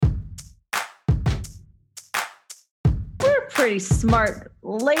pretty smart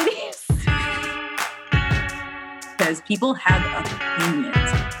ladies. Because people have opinions.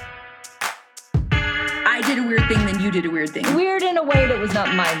 I did a weird thing, then you did a weird thing. Weird in a way that was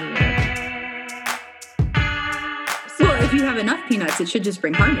not my weird. Well, if you have enough peanuts, it should just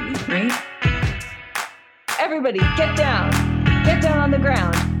bring harmony, right? Everybody, get down. Get down on the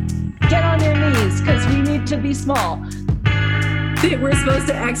ground. Get on your knees, because we need to be small. We're supposed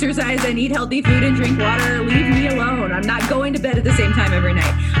to exercise and eat healthy food and drink water. Leave me alone. I'm not going to bed at the same time every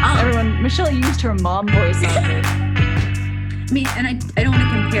night. Everyone, Michelle used her mom voice on me. I mean, and I don't want to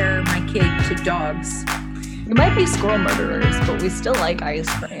compare my kid to dogs. We might be squirrel murderers, but we still like ice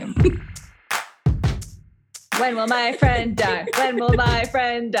cream. When will my friend die? When will my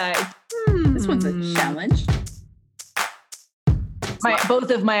friend die? This one's a challenge. Both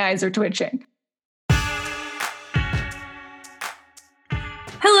of my eyes are twitching.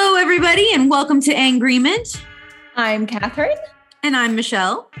 Hello, everybody, and welcome to Angryment. I'm Catherine. And I'm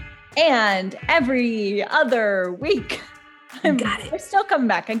Michelle. And every other week, we're still coming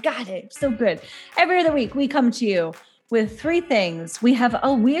back. I got it. So good. Every other week, we come to you with three things. We have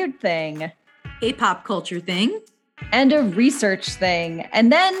a weird thing, a pop culture thing, and a research thing.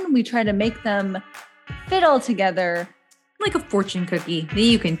 And then we try to make them fit all together. Like a fortune cookie that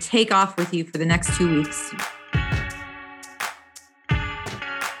you can take off with you for the next 2 weeks.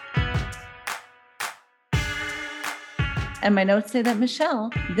 And my notes say that, Michelle,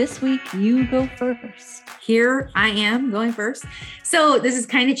 this week you go first. Here I am going first. So this is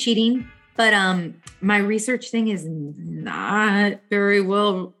kind of cheating, but my research thing is not very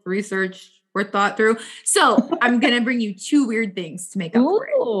well researched or thought through. So I'm going to bring you two weird things to make up for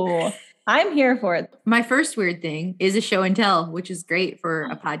it. I'm here for it. My first weird thing is a show and tell, which is great for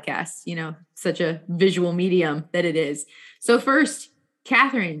a podcast, you know, such a visual medium that it is. So first,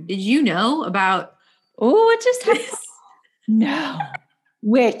 Catherine, did you know about... Oh, what just happened? No.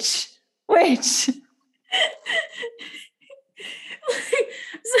 Which? So,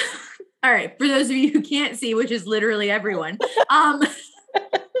 all right. For those of you who can't see, which is literally everyone.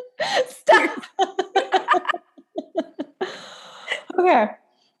 Stop. Okay.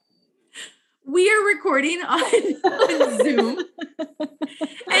 We are recording on Zoom.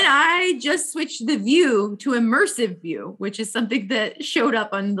 And I just switched the view to immersive view, which is something that showed up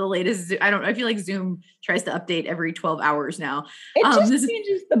on the latest. I feel like Zoom tries to update every 12 hours now. It just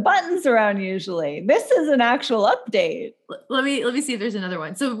changes the buttons around usually. This is an actual update. Let me see if there's another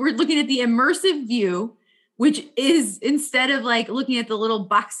one. So we're looking at the immersive view, which is instead of like looking at the little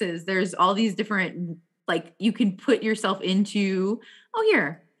boxes, there's all these different, like you can put yourself into,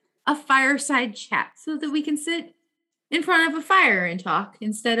 a fireside chat so that we can sit in front of a fire and talk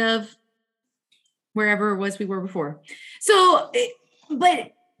instead of wherever it was we were before. It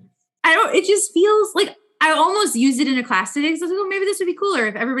just feels like I almost used it in a class today. So I was like, maybe this would be cooler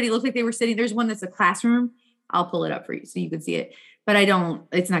if everybody looked like they were sitting. There's one that's a classroom. I'll pull it up for you so you can see it. But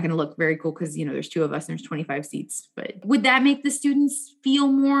it's not going to look very cool because, there's two of us and there's 25 seats. But would that make the students feel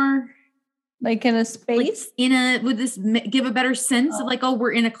more... like in a space? Would this give a better sense of like,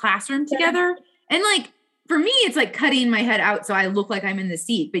 we're in a classroom together? And like, for me, it's like cutting my head out so I look like I'm in the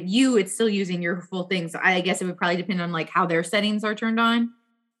seat, but it's still using your full thing. So I guess it would probably depend on like how their settings are turned on.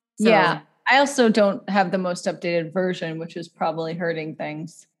 So, yeah. I also don't have the most updated version, which is probably hurting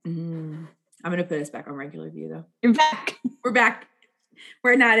things. I'm going to put us back on regular view though. You're back. We're back.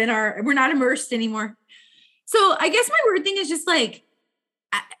 We're not immersed anymore. So I guess my weird thing is just like,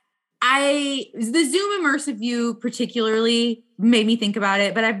 the Zoom immersive view particularly made me think about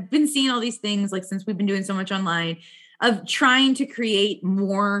it, but I've been seeing all these things like since we've been doing so much online of trying to create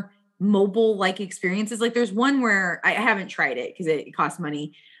more mobile like experiences. Like there's one where I haven't tried it because it costs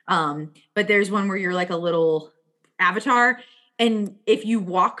money. But there's one where you're like a little avatar. And if you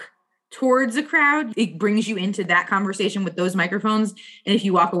walk towards a crowd, it brings you into that conversation with those microphones. And if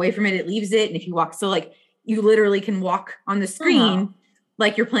you walk away from it, it leaves it. And if you walk, so like you literally can walk on the screen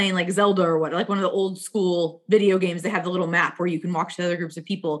like you're playing like Zelda or what, like one of the old school video games that have the little map where you can walk to other groups of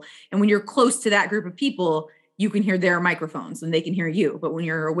people. And when you're close to that group of people, you can hear their microphones and they can hear you. But when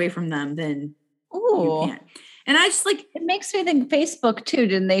you're away from them, then you can't. And I just like, it makes me think Facebook too.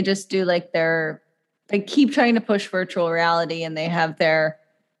 Didn't they just do like they keep trying to push virtual reality and they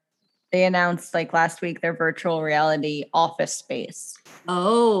announced like last week their virtual reality office space.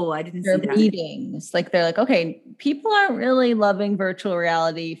 Oh, I didn't see that. Meetings. Like they're like, okay, people aren't really loving virtual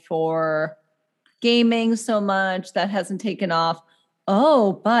reality for gaming so much. That hasn't taken off.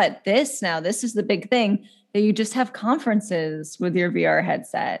 Oh, but this is the big thing that you just have conferences with your VR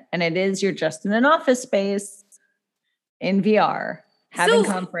headset. And you're just in an office space in VR having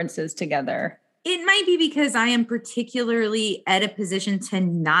conferences together. it might be because I am particularly at a position to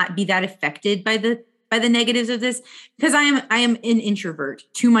not be that affected by the negatives of this, because I am an introvert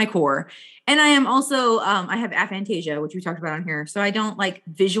to my core. And I am also, I have aphantasia, which we talked about on here. So I don't like,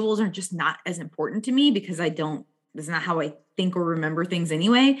 visuals are just not as important to me because that's not how I think or remember things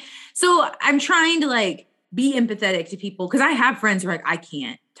anyway. So I'm trying to like be empathetic to people, because I have friends who are like, I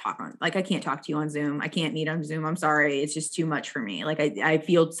can't talk to you on Zoom. I can't meet on Zoom. I'm sorry. It's just too much for me. Like I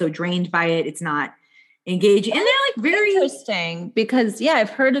feel so drained by it. It's not engaging. And they're like very interesting because I've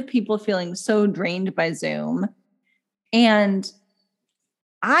heard of people feeling so drained by Zoom, and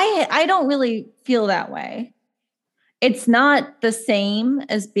I don't really feel that way. It's not the same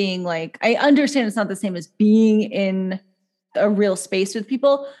as being like, I understand it's not the same as being in a real space with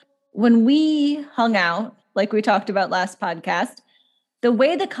people. When we hung out, like we talked about last podcast, the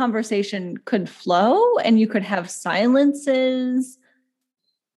way the conversation could flow and you could have silences.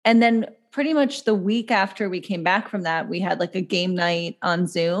 And then pretty much the week after we came back from that, we had like a game night on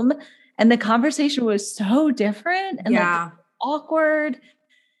Zoom, and the conversation was so different and like awkward.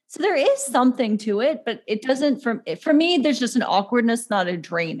 So there is something to it, but it doesn't, for me, there's just an awkwardness, not a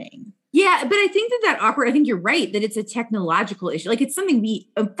draining. Yeah, but I think that awkward, I think you're right, that it's a technological issue. Like it's something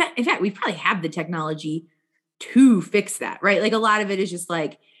in fact, we probably have the technology to fix that, right? Like a lot of it is just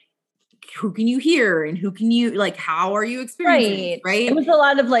like, who can you hear and who can you, like, how are you experiencing it, right? It was a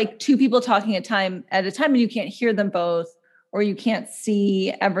lot of like two people talking at a time and you can't hear them both, or you can't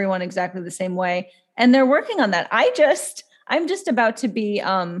see everyone exactly the same way. And they're working on that. I'm just about to be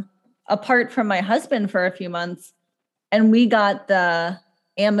apart from my husband for a few months, and we got the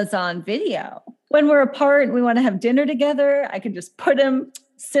Amazon Video. When we're apart, we want to have dinner together. I can just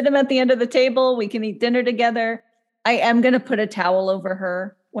sit him at the end of the table. We can eat dinner together. I am going to put a towel over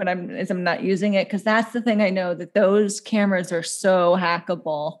her as I'm not using it, because that's the thing I know, that those cameras are so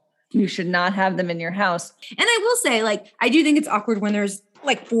hackable. You should not have them in your house. And I will say, like, I do think it's awkward when there's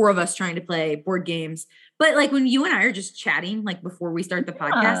like 4 of us trying to play board games. But like when you and I are just chatting, like before we start the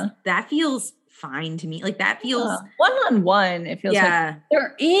podcast, that feels fine to me. Like that feels one-on-one. It feels like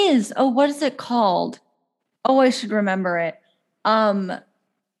there is. Oh, what is it called? Oh, I should remember it.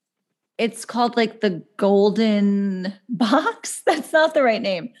 It's called like the Golden Box. That's not the right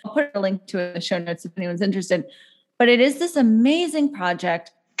name. I'll put a link to it in the show notes if anyone's interested. But it is this amazing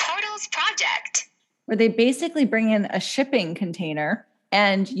project. Portals Project. Where they basically bring in a shipping container,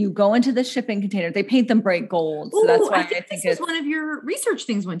 and you go into the shipping container. They paint them bright gold. So that's why I think this was one of your research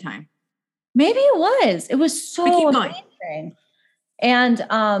things one time. Maybe it was. It was so amazing.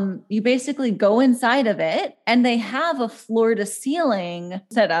 And you basically go inside of it, and they have a floor to ceiling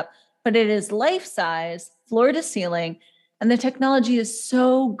set up, but it is life size, floor to ceiling. And the technology is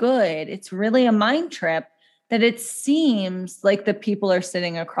so good. It's really a mind trip that it seems like the people are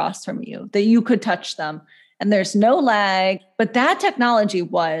sitting across from you, that you could touch them, and there's no lag. But that technology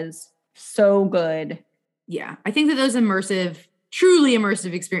was so good. Yeah. I think that those truly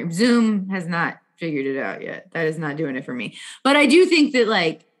immersive experience, Zoom has not figured it out yet. That is not doing it for me. But I do think that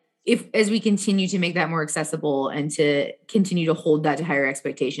like, as we continue to make that more accessible and to continue to hold that to higher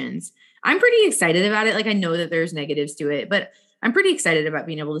expectations, I'm pretty excited about it. Like I know that there's negatives to it, but I'm pretty excited about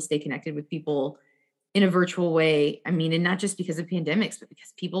being able to stay connected with people in a virtual way. I mean, and not just because of pandemics, but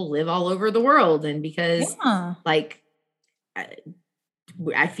because people live all over the world, and because like,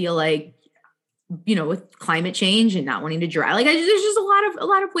 I feel like, you know, with climate change and not wanting to drive, like there's just a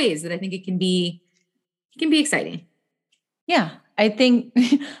lot of ways that I think it can be exciting. Yeah. I think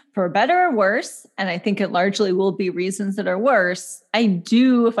for better or worse, and I think it largely will be reasons that are worse.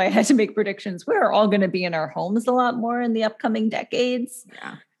 If I had to make predictions, we're all going to be in our homes a lot more in the upcoming decades.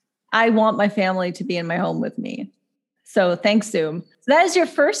 Yeah. I want my family to be in my home with me. So thanks, Zoom. So that is your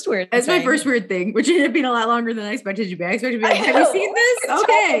first weird thing. That's my first weird thing, which ended up being a lot longer than I expected you to be. I expected to be like, have you seen this?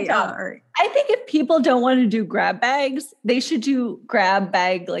 Okay. I think if people don't want to do grab bags, they should do grab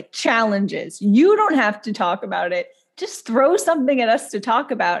bag like challenges. You don't have to talk about it. Just throw something at us to talk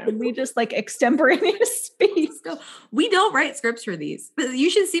about, and we just like extemporaneous speak. We don't write scripts for these. But you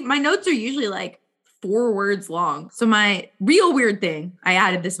should see, my notes are usually like 4 words long. So my real weird thing, I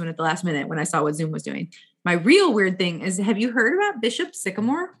added this one at the last minute when I saw what Zoom was doing. My real weird thing is, have you heard about Bishop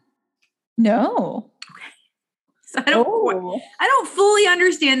Sycamore? No. Okay. So I don't fully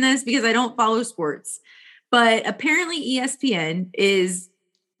understand this because I don't follow sports, but apparently ESPN is,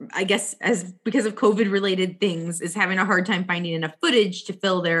 I guess, because of COVID related things, is having a hard time finding enough footage to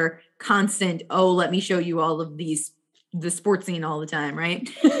fill their constant, let me show you all of the sports scene all the time. Right.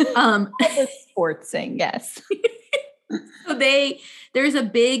 The sports scene. Yes. So there's a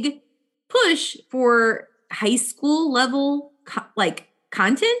big push for high school level,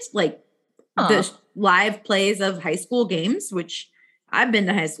 content, like the live plays of high school games, which I've been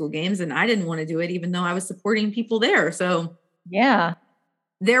to high school games and I didn't want to do it, even though I was supporting people there. So yeah,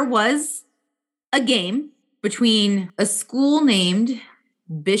 there was a game between a school named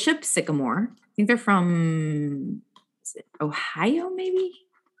Bishop Sycamore. I think they're from Ohio, maybe.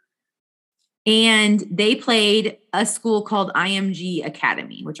 And they played a school called IMG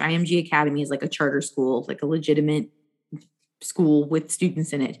Academy, which IMG Academy is like a charter school, like a legitimate school with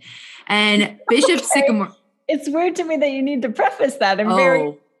students in it. And Bishop Sycamore. It's weird to me that you need to preface that. I'm very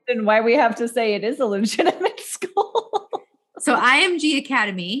interested in why we have to say it is a legitimate school. So IMG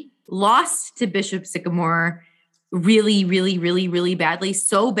Academy lost to Bishop Sycamore really, really, really, really badly.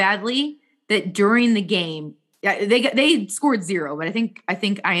 So badly that during the game, they scored 0, but I think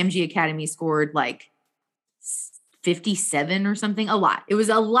IMG Academy scored like 57 or something. A lot. It was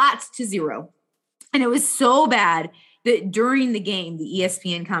a lot to 0. And it was so bad that during the game, the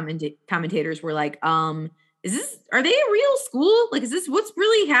ESPN commentators were like, are they a real school? Like, is this what's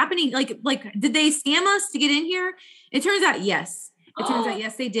really happening? Like, did they scam us to get in here? It turns out, yes. It turns out,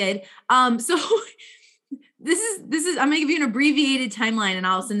 yes, they did. So this is, I'm going to give you an abbreviated timeline and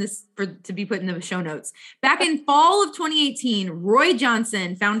I'll send this to be put in the show notes. Back in fall of 2018, Roy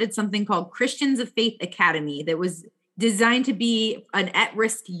Johnson founded something called Christians of Faith Academy that was designed to be an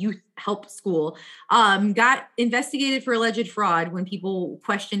at-risk youth help school. Got investigated for alleged fraud when people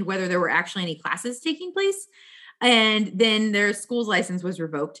questioned whether there were actually any classes taking place. And then their school's license was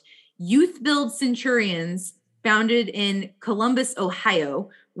revoked. Youth Build Centurions, founded in Columbus,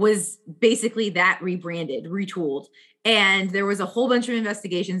 Ohio, was basically that rebranded, retooled. And there was a whole bunch of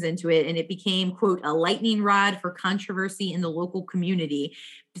investigations into it. And it became, quote, a lightning rod for controversy in the local community,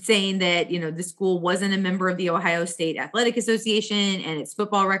 saying that, the school wasn't a member of the Ohio State Athletic Association and its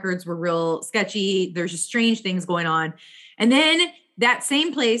football records were real sketchy. There's just strange things going on. And then that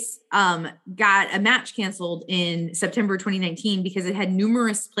same place got a match canceled in September 2019 because it had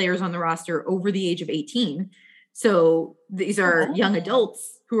numerous players on the roster over the age of 18. So these are young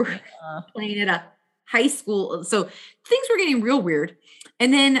adults who are playing at a high school. So things were getting real weird.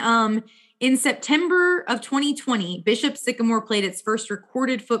 And then in September of 2020, Bishop Sycamore played its first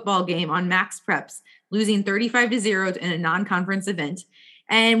recorded football game on Max Preps, losing 35-0 in a non-conference event.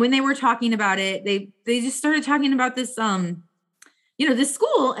 And when they were talking about it, they just started talking about this, this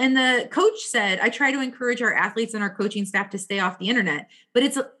school. And the coach said, I try to encourage our athletes and our coaching staff to stay off the internet, but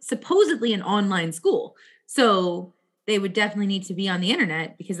it's supposedly an online school. So they would definitely need to be on the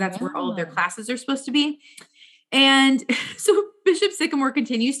internet because that's where all of their classes are supposed to be. And so Bishop Sycamore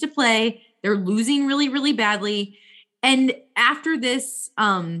continues to play. They're losing really, really badly. And after this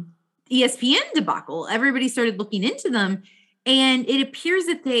ESPN debacle, everybody started looking into them. And it appears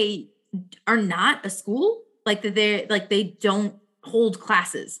that they are not a school, like that they don't hold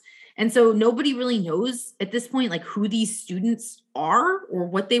classes. And so nobody really knows at this point, like who these students are or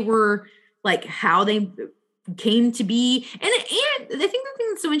what they were, like how they came to be. And I think the thing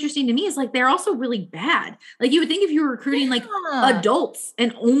that's so interesting to me is like, they're also really bad. Like you would think if you were recruiting like adults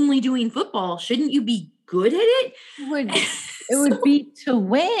and only doing football, shouldn't you be good at it? It would be to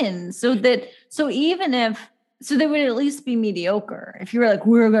win. So they would at least be mediocre. If you were like,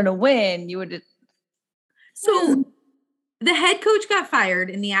 we're going to win, you would. So the head coach got fired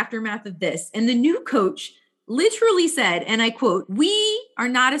in the aftermath of this. And the new coach literally said, and I quote, "We are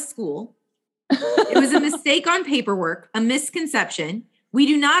not a school. It was a mistake on paperwork, a misconception. We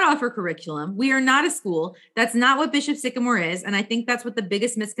do not offer curriculum. We are not a school. That's not what Bishop Sycamore is. And I think that's what the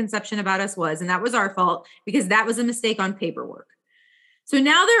biggest misconception about us was. And that was our fault because that was a mistake on paperwork." So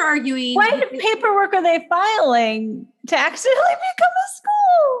now they're arguing. What paperwork are they filing to accidentally become a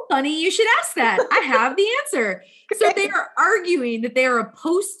school? Honey, you should ask that. I have the answer. So they are arguing that they are a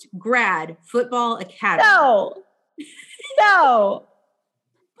post-grad football academy. No.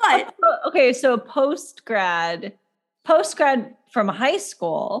 But okay, so post-grad from high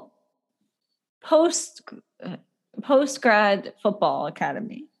school, post-grad football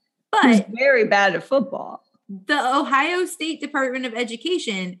academy. But who's very bad at football. The Ohio State Department of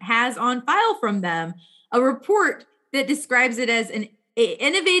Education has on file from them a report that describes it as an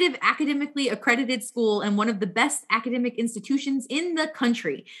innovative, academically accredited school and one of the best academic institutions in the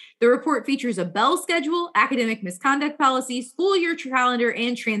country. The report features a bell schedule, academic misconduct policy, school year calendar,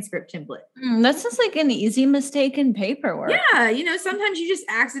 and transcript template. That sounds like an easy mistake in paperwork. Yeah, sometimes you just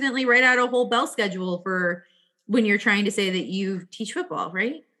accidentally write out a whole bell schedule for when you're trying to say that you teach football,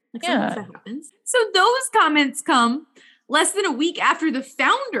 right? Sometimes that happens. So those comments come less than a week after the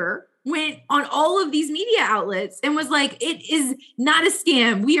founder went on all of these media outlets and was like, it is not a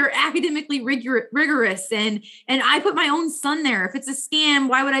scam. We are academically rigorous. And I put my own son there. If it's a scam,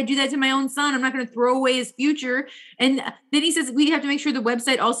 why would I do that to my own son? I'm not going to throw away his future. And then he says, we have to make sure the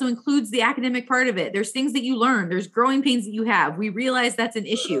website also includes the academic part of it. There's things that you learn. There's growing pains that you have. We realize that's an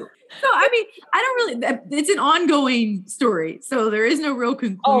issue. So, I mean, I don't really, it's an ongoing story. So there is no real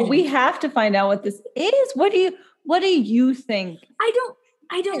conclusion. Oh, we have to find out what this is. What do you think?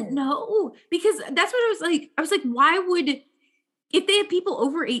 I don't know, because that's what I was like. I was like, why would, if they have people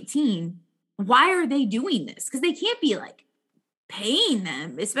over 18, why are they doing this? Because they can't be like paying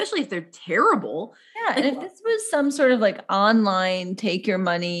them, especially if they're terrible. Yeah. And if this was some sort of like online take your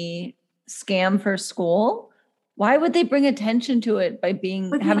money scam for school, why would they bring attention to it by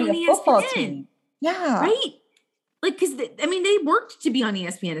having a football team? Yeah. Right. Like, because they worked to be on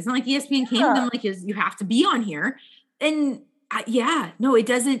ESPN. It's not like ESPN came to them like, you have to be on here. And no, it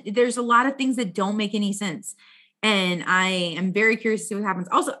doesn't. There's a lot of things that don't make any sense. And I am very curious to see what happens.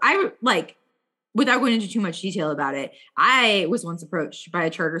 Also, without going into too much detail about it, I was once approached by a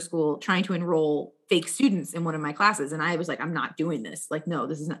charter school trying to enroll fake students in one of my classes. And I was like, I'm not doing this. Like, no,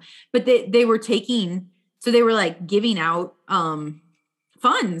 this is not. But they were they were like giving out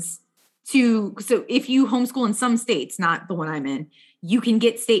funds so if you homeschool in some states, not the one I'm in, you can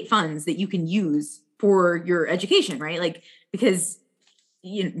get state funds that you can use for your education, right? Like, because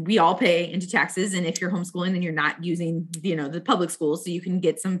we all pay into taxes, and if you're homeschooling, then you're not using the public schools, so you can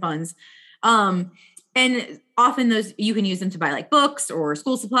get some funds. And often those you can use them to buy like books or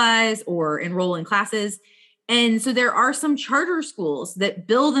school supplies or enroll in classes. And so there are some charter schools that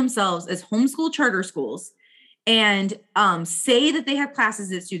bill themselves as homeschool charter schools and say that they have classes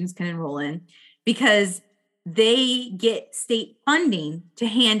that students can enroll in because they get state funding to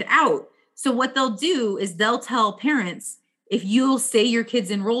hand out. So what they'll do is they'll tell parents, if you'll say your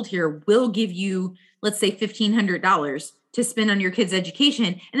kid's enrolled here, we'll give you, let's say $1,500 to spend on your kid's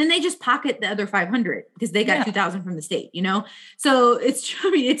education. And then they just pocket the other $500 because they got $2,000 from the state, So it's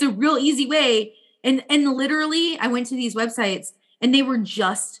a real easy way. And literally I went to these websites and they were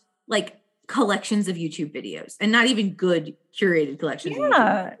just like collections of YouTube videos and not even good curated collections.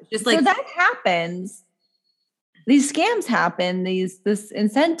 Yeah. Just like, so that happens. These scams happen. This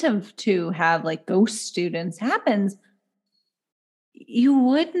incentive to have like ghost students happens. You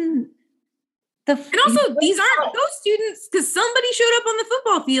wouldn't. And also, these aren't ghost students because somebody showed up on the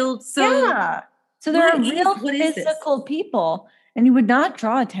football field. So yeah. So there are real physical people, and you would not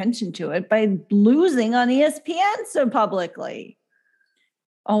draw attention to it by losing on ESPN so publicly.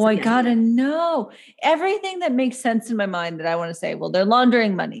 Oh, I gotta know everything that makes sense in my mind that I want to say. Well, they're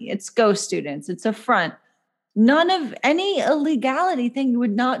laundering money. It's ghost students. It's a front. None of any illegality thing. You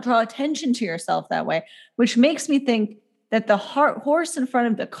would not draw attention to yourself that way, which makes me think that the horse in front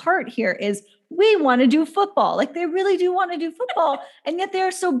of the cart here is we want to do football. Like they really do want to do football. And yet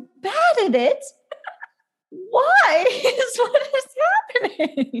they're so bad at it. Why is what is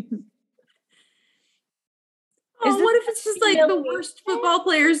happening? Oh, what if it's just like the worst football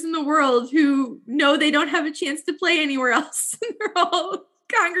players in the world who know they don't have a chance to play anywhere else? And they're all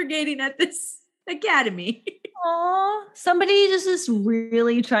congregating at this academy. Oh, somebody just is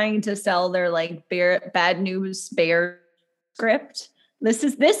really trying to sell their like bad news bear script. This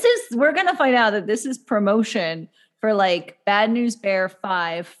is we're going to find out that this is promotion for like Bad News Bear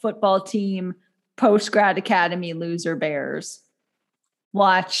 5 football team post-grad academy loser bears.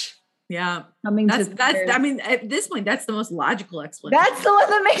 Watch. Yeah. I mean, at this point, that's the most logical explanation. That's the one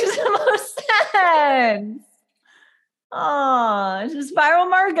that makes the most sense. Oh, it's just viral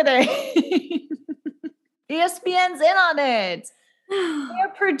marketing. ESPN's in on it.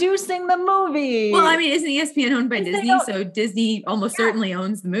 They're producing the movie. Well, I mean, isn't ESPN owned by Disney? So Disney almost certainly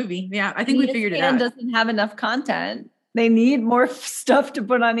owns the movie. Yeah, I think we figured it out. ESPN doesn't have enough content. They need more stuff to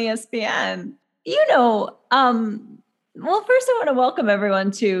put on ESPN. Well, first I want to welcome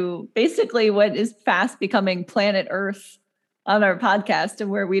everyone to basically what is fast becoming Planet Earth on our podcast, and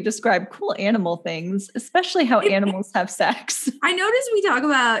where we describe cool animal things, especially how animals have sex. I noticed we talk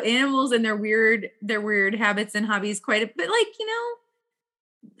about animals and their weird habits and hobbies quite a bit. Like,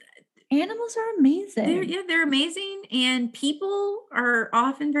 animals are amazing. They're amazing, and people are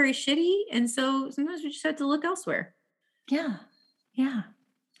often very shitty, and so sometimes we just have to look elsewhere. Yeah.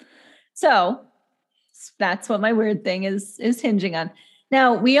 So that's what my weird thing is hinging on.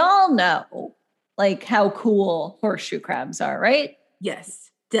 Now, we all know like how cool horseshoe crabs are, right? Yes,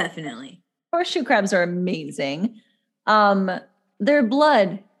 definitely. Horseshoe crabs are amazing. Their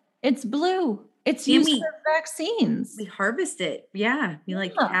blood, it's blue. It's used for vaccines. We harvest it. Yeah. We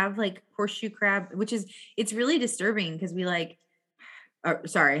have like horseshoe crab, it's really disturbing because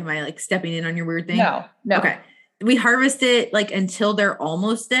sorry, am I like stepping in on your weird thing? No. Okay. We harvest it like until they're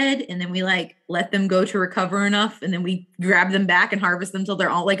almost dead. And then we like let them go to recover enough. And then we grab them back and harvest them till they're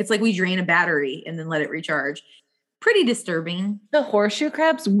all like, it's like we drain a battery and then let it recharge. Pretty disturbing. The horseshoe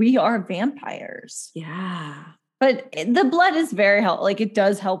crabs, we are vampires. Yeah. But the blood is very helpful. Like it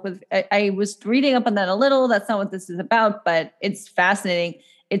does help with, I was reading up on that a little. That's not what this is about, but it's fascinating.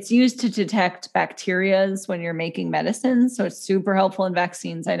 It's used to detect bacterias when you're making medicines. So it's super helpful in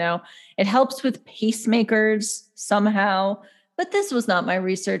vaccines. I know it helps with pacemakers somehow, but this was not my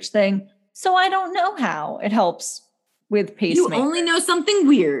research thing. So I don't know how it helps with pacemakers. You only know something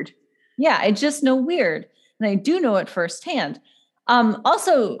weird. Yeah, I just know weird. And I do know it firsthand.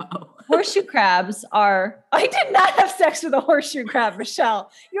 Also, horseshoe crabs are, I did not have sex with a horseshoe crab,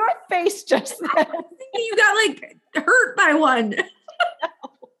 Michelle. Your face just then. You got like hurt by one.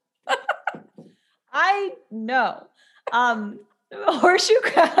 I know. Horseshoe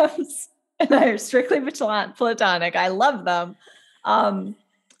crabs and I are strictly platonic. I love them.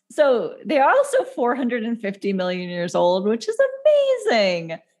 So they are also 450 million years old, which is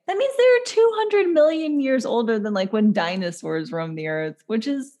amazing. That means they're 200 million years older than like when dinosaurs roamed the earth, which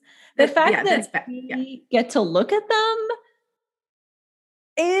is the fact that we get to look at them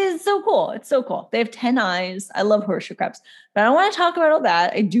is so cool. It's so cool. They have 10 eyes. I love horseshoe crabs, but I don't want to talk about all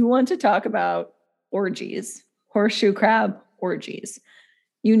that. I do want to talk about orgies, horseshoe crab orgies.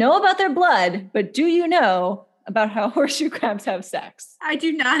 You know about their blood, but do you know about how horseshoe crabs have sex? I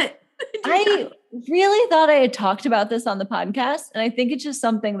do not. I really thought I had talked about this on the podcast. And I think it's just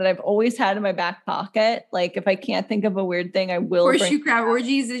something that I've always had in my back pocket. Like if I can't think of a weird thing, I will. Horseshoe crab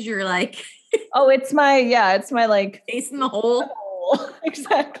orgies is your like. Oh, it's my like. Face in the hole.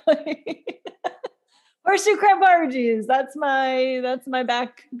 Exactly. Horseshoe crab orgies. That's my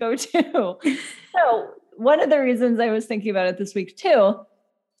back go-to. So one of the reasons I was thinking about it this week too,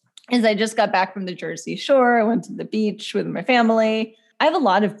 is I just got back from the Jersey Shore. I went to the beach with my family. I have a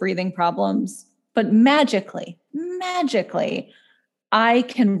lot of breathing problems, but magically, I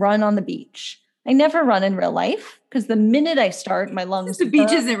can run on the beach. I never run in real life because the minute I start, my lungs. The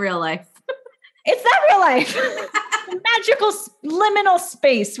beach isn't real life. It's not real life. Magical liminal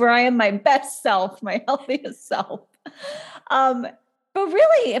space where I am my best self, my healthiest self. But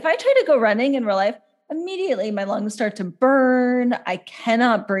really, if I try to go running in real life, immediately my lungs start to burn. I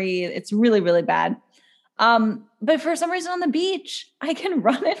cannot breathe. It's really, really bad. But for some reason on the beach, I can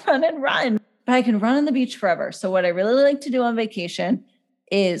run and run. But I can run on the beach forever. So what I really like to do on vacation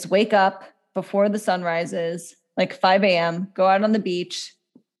is wake up before the sun rises, like 5 a.m., go out on the beach,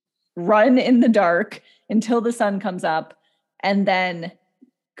 run in the dark until the sun comes up, and then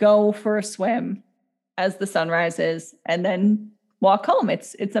go for a swim as the sun rises, and then walk home.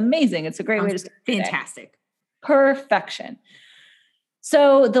 It's amazing. It's a great way to start. Fantastic. Perfection.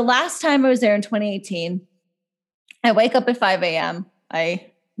 So the last time I was there in 2018, I wake up at 5 a.m.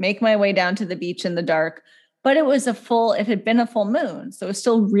 I make my way down to the beach in the dark, but it had been a full moon. So it was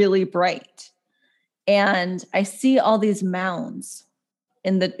still really bright. And I see all these mounds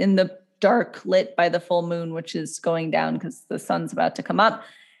in the dark lit by the full moon, which is going down because the sun's about to come up.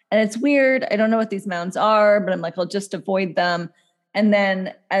 And it's weird. I don't know what these mounds are, but I'm like, I'll just avoid them. And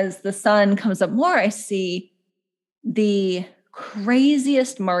then as the sun comes up more, I see the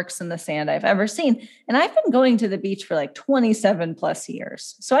craziest marks in the sand I've ever seen. And I've been going to the beach for like 27 plus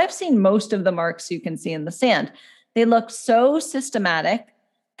years. So I've seen most of the marks you can see in the sand. They look so systematic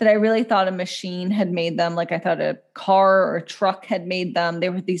that I really thought a machine had made them. Like I thought a car or a truck had made them. They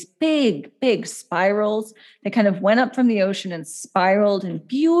were these big, big spirals. They kind of went up from the ocean and spiraled in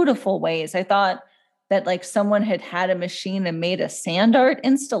beautiful ways. I thought that like someone had a machine and made a sand art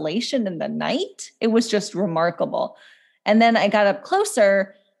installation in the night. It was just remarkable. And then I got up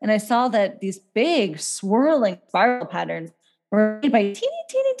closer and I saw that these big swirling spiral patterns were made by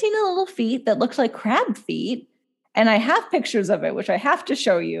teeny little feet that looked like crab feet. And I have pictures of it, which I have to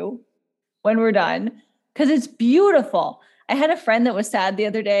show you when we're done, because it's beautiful. I had a friend that was sad the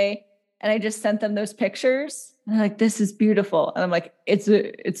other day and I just sent them those pictures. And they're like, this is beautiful. And I'm like, it's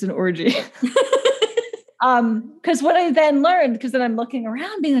an orgy. Because what I then learned, because then I'm looking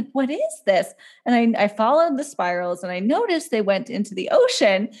around being like, what is this? And I followed the spirals and I noticed they went into the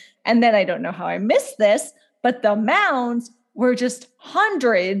ocean. And then I don't know how I missed this, but the mounds were just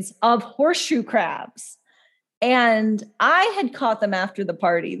hundreds of horseshoe crabs. And I had caught them after the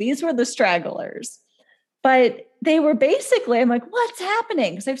party. These were the stragglers, but they were basically, I'm like, what's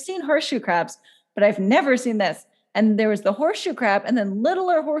happening? Because I've seen horseshoe crabs, but I've never seen this. And there was the horseshoe crab, and then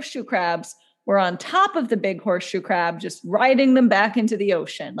littler horseshoe crabs were on top of the big horseshoe crab, just riding them back into the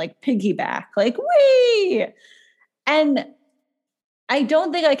ocean, like piggyback, like whee. And I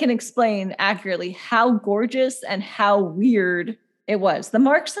don't think I can explain accurately how gorgeous and how weird it was. The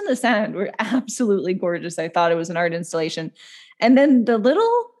marks in the sand were absolutely gorgeous. I thought it was an art installation. And then the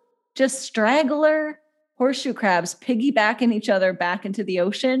little just straggler horseshoe crabs piggybacking each other back into the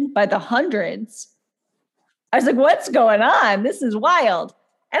ocean by the hundreds. I was like, what's going on? This is wild.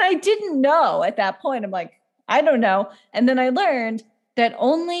 And I didn't know at that point. I'm like, I don't know. And then I learned that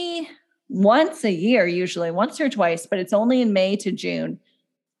only once a year, usually once or twice, but it's only in May to June,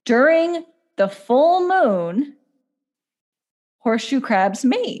 during the full moon, horseshoe crabs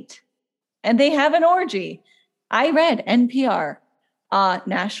mate and they have an orgy. I read NPR,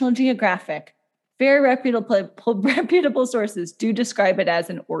 National Geographic, very reputable sources do describe it as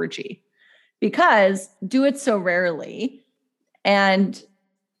an orgy because do it so rarely. And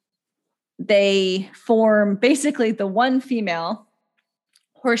they form basically the one female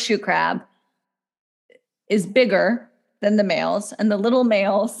horseshoe crab is bigger than the males, and the little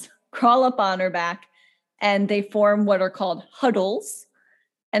males crawl up on her back and they form what are called huddles.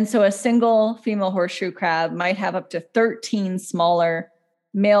 And so a single female horseshoe crab might have up to 13 smaller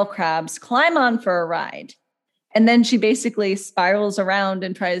male crabs climb on for a ride. And then she basically spirals around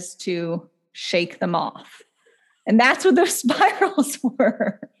and tries to shake them off. And that's what those spirals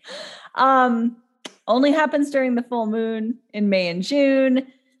were. Only happens during the full moon in May and June.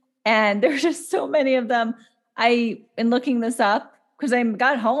 And there's just so many of them. In looking this up, because I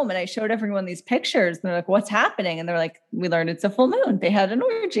got home and I showed everyone these pictures and they're like, what's happening? And they're like, we learned it's a full moon. They had an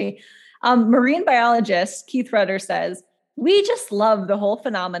orgy. Marine biologist Keith Rudder says, we just love the whole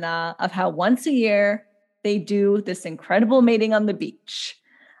phenomena of how once a year they do this incredible mating on the beach.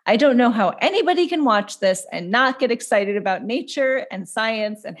 I don't know how anybody can watch this and not get excited about nature and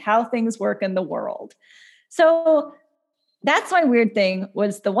science and how things work in the world. So that's my weird thing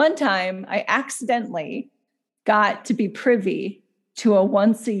was the one time I accidentally got to be privy to a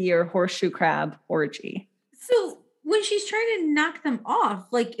once a year horseshoe crab orgy. So when she's trying to knock them off,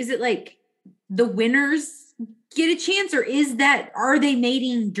 like, is it like the winners get a chance or are they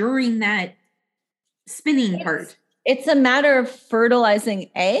mating during that spinning part? It's a matter of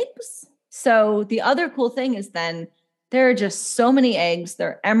fertilizing eggs. So the other cool thing is then there are just so many eggs.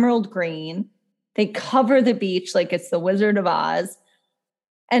 They're emerald green. They cover the beach like it's the Wizard of Oz.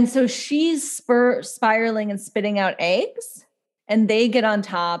 And so she's spiraling and spitting out eggs and they get on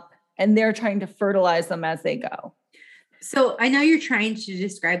top and they're trying to fertilize them as they go. So I know you're trying to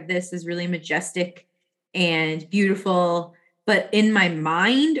describe this as really majestic and beautiful, but in my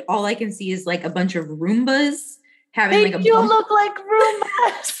mind, all I can see is like a bunch of Roombas having they like a do look like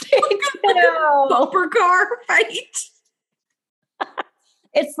Roombas. like a bumper car fight.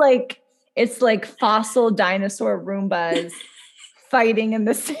 It's like fossil dinosaur Roombas fighting in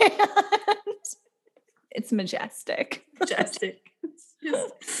the sand. It's majestic. Majestic.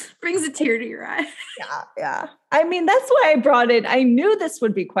 Just brings a tear to your eye. Yeah. I mean, that's why I brought in, I knew this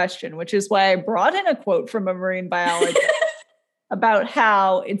would be questioned, which is why I brought in a quote from a marine biologist about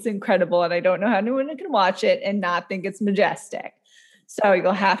how it's incredible. And I don't know how anyone can watch it and not think it's majestic. So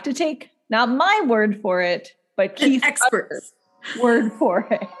you'll have to take not my word for it, but Keith's expert's word for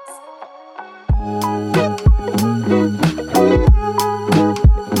it.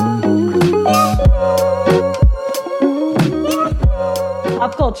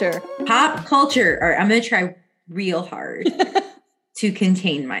 Pop culture. All right, I'm going to try real hard to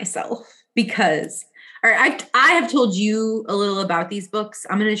contain myself because, all right, I have told you a little about these books.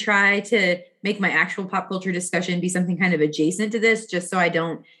 I'm going to try to make my actual pop culture discussion be something kind of adjacent to this, just so I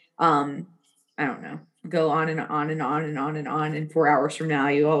don't, I don't know, go on and on and on and on and on. And 4 hours from now,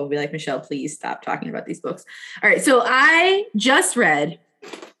 you all will be like, Michelle, please stop talking about these books. All right, so I just read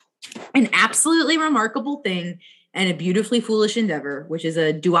an absolutely remarkable thing and A Beautifully Foolish Endeavor, which is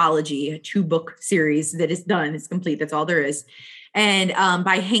a duology, a 2-book series that is done. It's complete. That's all there is. And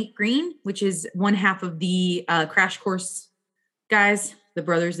by Hank Green, which is one half of the Crash Course guys, the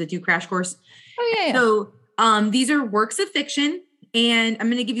brothers that do Crash Course. Oh, yeah. So these are works of fiction. And I'm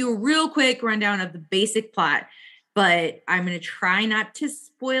going to give you a real quick rundown of the basic plot. But I'm going to try not to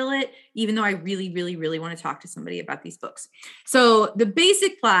spoil it, even though I really, really, really want to talk to somebody about these books. So the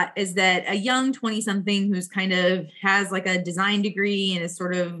basic plot is that a young 20-something who's kind of has like a design degree and is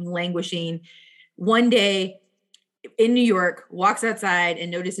sort of languishing, one day in New York, walks outside and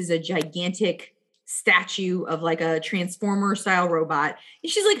notices a gigantic statue of like a transformer style robot.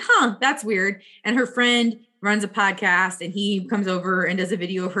 And she's like, that's weird. And her friend runs a podcast and he comes over and does a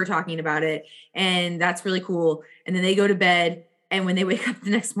video of her talking about it. And that's really cool. And then they go to bed. And when they wake up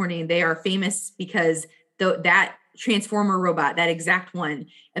the next morning, they are famous because that transformer robot, that exact one,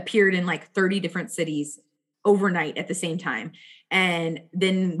 appeared in like 30 different cities overnight at the same time. And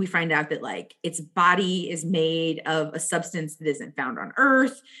then we find out that like its body is made of a substance that isn't found on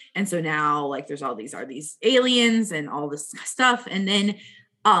Earth. And so now like there's are these aliens and all this stuff. And then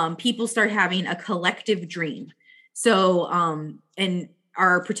people start having a collective dream. So and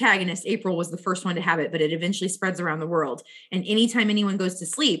our protagonist, April, was the first one to have it, but it eventually spreads around the world. And anytime anyone goes to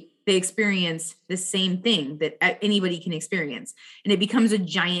sleep, they experience the same thing that anybody can experience. And it becomes a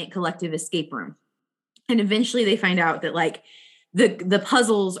giant collective escape room. And eventually they find out that like the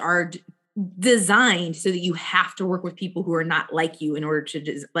puzzles are designed so that you have to work with people who are not like you in order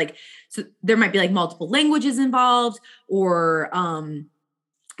to like, so there might be like multiple languages involved, or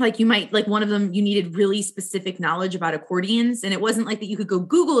like you might, like one of them, you needed really specific knowledge about accordions. And it wasn't like that you could go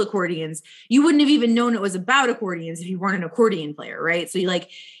Google accordions. You wouldn't have even known it was about accordions if you weren't an accordion player, right? So you like,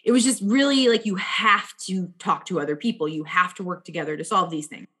 it was just really like, you have to talk to other people. You have to work together to solve these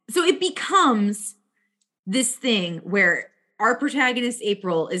things. So it becomes this thing where our protagonist,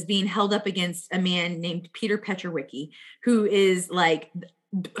 April, is being held up against a man named Peter Petrowicki, who is like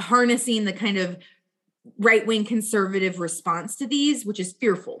harnessing the kind of right-wing conservative response to these, which is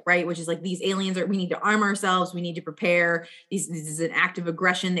fearful, right? Which is like, these aliens we need to arm ourselves. We need to prepare. This is an act of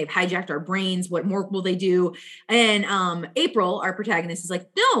aggression. They've hijacked our brains. What more will they do? And April, our protagonist, is like,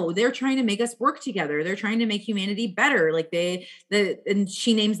 no, they're trying to make us work together. They're trying to make humanity better. Like and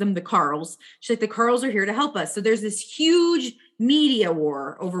she names them the Carls. She's like, the Carls are here to help us. So there's this huge media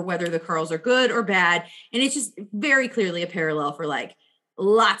war over whether the Carls are good or bad. And it's just very clearly a parallel for like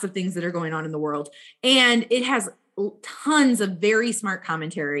lots of things that are going on in the world. And it has tons of very smart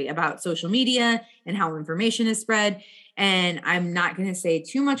commentary about social media and how information is spread. And I'm not going to say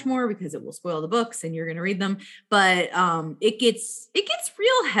too much more because it will spoil the books and you're going to read them. But it gets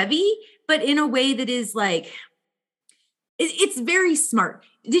real heavy, but in a way that is like, it's very smart.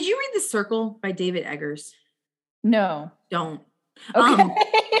 Did you read The Circle by David Eggers? No. Don't. Okay.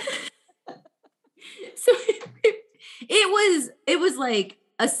 So it was like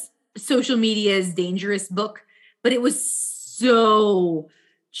a social media's dangerous book, but it was so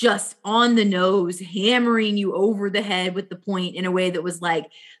just on the nose, hammering you over the head with the point in a way that was like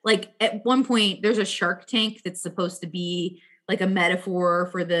at one point there's a Shark Tank that's supposed to be like a metaphor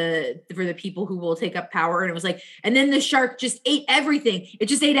for the people who will take up power. And it was like, and then the shark just ate everything. It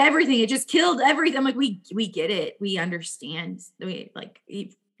just ate everything. It just killed everything. I'm like, we get it. We understand.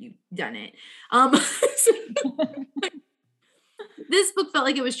 You've done it. This book felt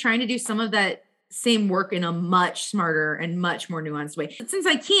like it was trying to do some of that same work in a much smarter and much more nuanced way. But since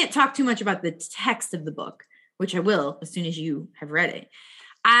I can't talk too much about the text of the book, which I will as soon as you have read it,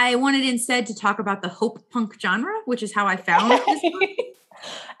 I wanted instead to talk about the hope punk genre, which is how I found this book.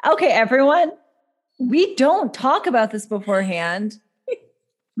 Okay, everyone, we don't talk about this beforehand.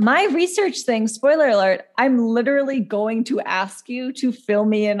 My research thing, spoiler alert, I'm literally going to ask you to fill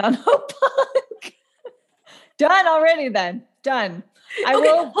me in on hope punk. Done already then. Done. I Okay,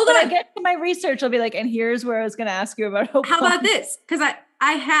 will, hold when on. I get to my research, I'll be like, and here's where I was going to ask you about hope How punk. about this? Because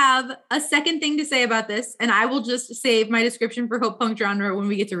I have a second thing to say about this, and I will just save my description for hope punk genre when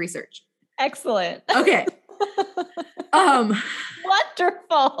we get to research. Excellent. Okay.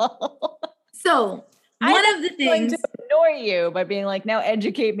 Wonderful. So one of the Going things, to annoy you by being like, now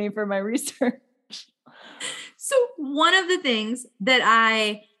educate me for my research. so one of the things that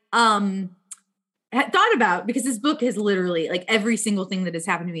I had thought about, because this book has literally, like, every single thing that has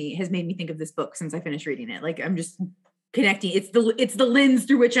happened to me has made me think of this book since I finished reading it. Like, I'm just connecting. It's the lens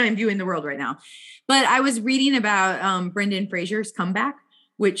through which I'm viewing the world right now. But I was reading about Brendan Fraser's comeback,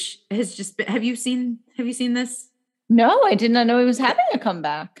 which has just been, have you seen this? No, I did not know he was having a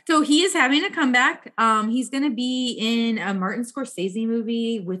comeback. So he is having a comeback. He's going to be in a Martin Scorsese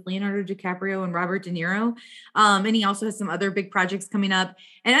movie with Leonardo DiCaprio and Robert De Niro. And he also has some other big projects coming up.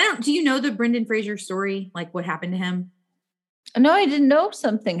 And do you know the Brendan Fraser story? Like what happened to him? No, I didn't know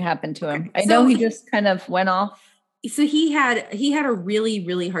something happened to him. I know he just kind of went off. So he had a really,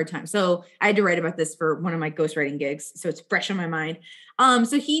 really hard time. So I had to write about this for one of my ghostwriting gigs. So it's fresh on my mind.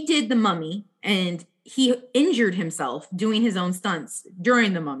 So he did The Mummy, and he injured himself doing his own stunts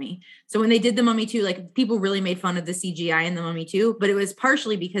during The Mummy. So when they did The Mummy 2, like people really made fun of the CGI in The Mummy 2, but it was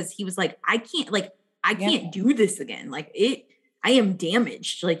partially because he was like, I can't do this again. Like I am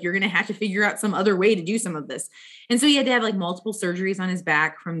damaged. Like you're going to have to figure out some other way to do some of this. And so he had to have like multiple surgeries on his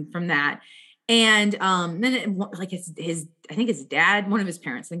back from that. And then I think his dad, one of his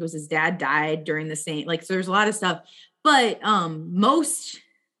parents, I think it was his dad, died during the same, like, so there's a lot of stuff, but most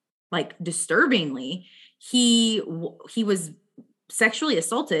like disturbingly, he was sexually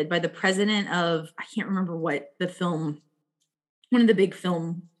assaulted by the president of, I can't remember what the film, one of the big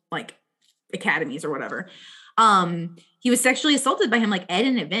film like academies or whatever. He was sexually assaulted by him, like at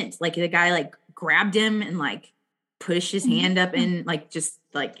an event. Like the guy like grabbed him and like pushed his hand up and like just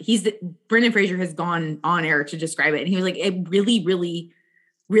like Brendan Fraser has gone on air to describe it. And he was like, it really, really,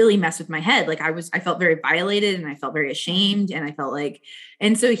 really messed with my head. Like I felt very violated and I felt very ashamed. And I felt like,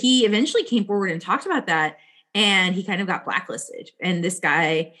 and so he eventually came forward and talked about that. And he kind of got blacklisted. And the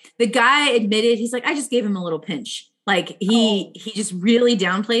guy admitted, he's like, I just gave him a little pinch. Like he just really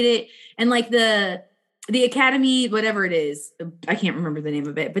downplayed it. And like the academy, whatever it is, I can't remember the name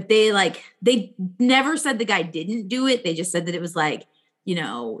of it, but they never said the guy didn't do it. They just said that it was like, you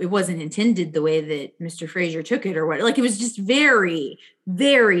know, it wasn't intended the way that Mr. Fraser took it or what, like, it was just very,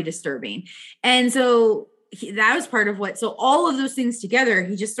 very disturbing. And so that was part of so all of those things together,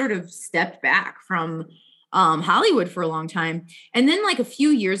 he just sort of stepped back from Hollywood for a long time. And then like a few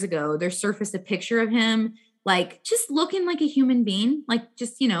years ago, there surfaced a picture of him, like just looking like a human being, like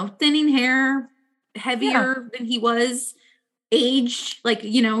just, you know, thinning hair, heavier than he was, aged, like,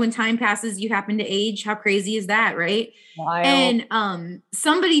 you know, when time passes, you happen to age. How crazy is that? Right. Wild. And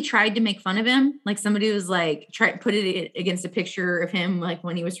somebody tried to make fun of him. Like somebody was like, put it against a picture of him, like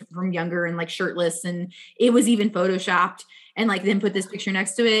when he was from younger and like shirtless, and it was even Photoshopped, and like then put this picture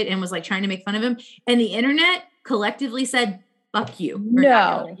next to it and was like trying to make fun of him. And the internet collectively said, fuck you. We're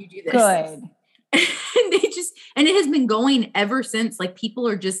not gonna let you do this. Good. And it has been going ever since. Like people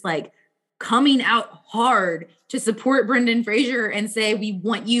are just like coming out hard to support Brendan Fraser and say, we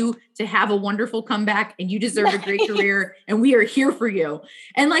want you to have a wonderful comeback and you deserve a great career and we are here for you.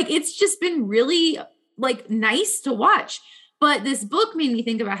 And like, it's just been really like nice to watch. But this book made me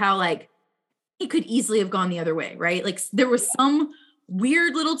think about how like it could easily have gone the other way, right? Like there was some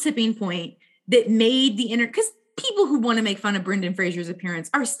weird little tipping point that made the because people who want to make fun of Brendan Fraser's appearance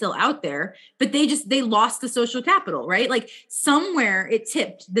are still out there, but they lost the social capital, right? Like somewhere it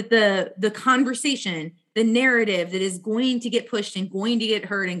tipped that the conversation, the narrative that is going to get pushed and going to get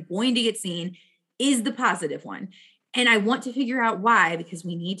heard and going to get seen is the positive one. And I want to figure out why, because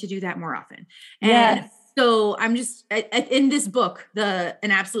we need to do that more often. And so I'm just in this book,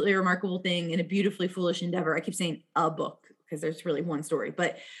 An Absolutely Remarkable Thing and a Beautifully Foolish Endeavor. I keep saying a book because there's really one story,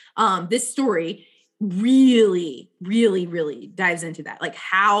 but this story really, really, really dives into that. Like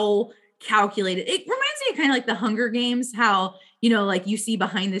how calculated, it reminds me of kind of like the Hunger Games, how, you know, like you see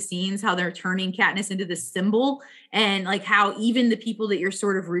behind the scenes, how they're turning Katniss into this symbol, and like how even the people that you're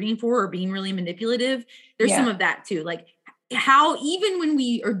sort of rooting for are being really manipulative. There's some of that too. Like how even when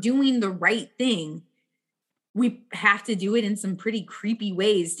we are doing the right thing, we have to do it in some pretty creepy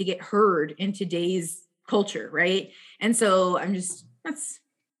ways to get heard in today's culture. Right. And so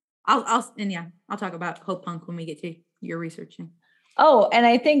I'll talk about Hope Punk when we get to your researching. Oh, and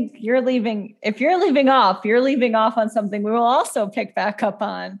I think if you're leaving off on something we will also pick back up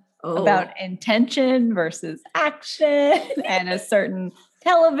on about intention versus action and a certain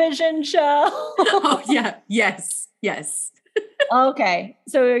television show. Oh yeah. Yes. Okay.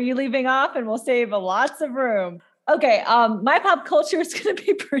 So are you leaving off, and we'll save lots of room. Okay. My pop culture is going to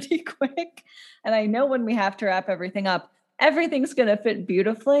be pretty quick. And I know when we have to wrap everything up, everything's going to fit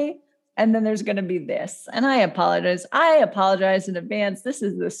beautifully. And then there's going to be this. And I apologize. In advance. This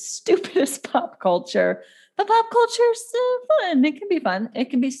is the stupidest pop culture. But pop culture is fun. It can be fun. It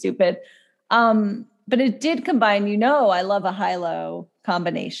can be stupid. But it did combine, I love a high-low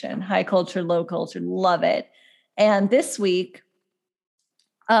combination. High culture, low culture. Love it. And this week,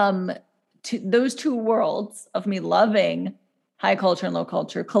 those two worlds of me loving high culture and low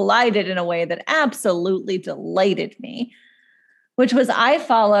culture collided in a way that absolutely delighted me, which was I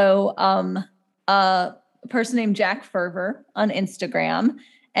follow a person named Jack Ferver on Instagram,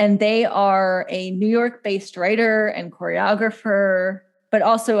 and they are a New York-based writer and choreographer, but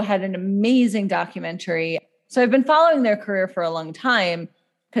also had an amazing documentary. So I've been following their career for a long time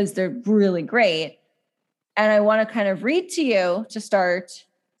because they're really great. And I want to kind of read to you to start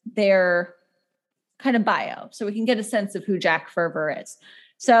their kind of bio so we can get a sense of who Jack Ferver is.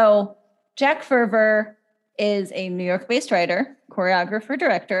 So Jack Ferver is a New York-based writer, choreographer,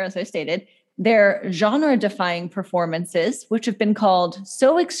 director, as I stated. Their genre-defying performances, which have been called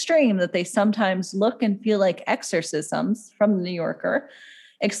so extreme that they sometimes look and feel like exorcisms from The New Yorker,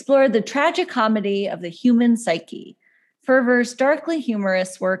 explore the tragic comedy of the human psyche. Ferver's darkly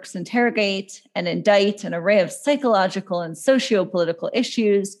humorous works interrogate and indict an array of psychological and socio-political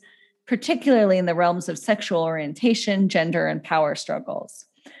issues, particularly in the realms of sexual orientation, gender, and power struggles.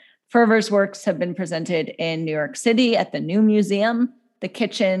 Ferver's works have been presented in New York City at the New Museum, the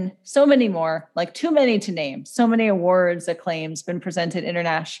Kitchen, so many more, like too many to name, so many awards, acclaims, been presented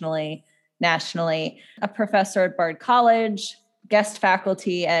internationally, nationally. A professor at Bard College, guest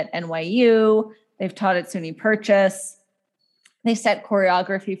faculty at NYU. They've taught at SUNY Purchase. They set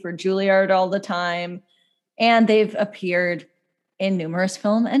choreography for Juilliard all the time. And they've appeared in numerous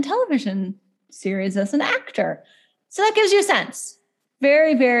film and television series as an actor. So that gives you a sense.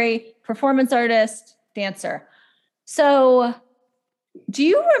 Very, very performance artist, dancer. So do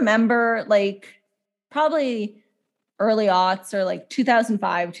you remember like probably early aughts or like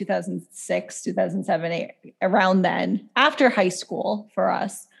 2005, 2006, 2007, 2008, around then, after high school for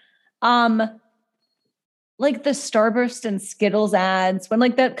us, like the Starburst and Skittles ads, when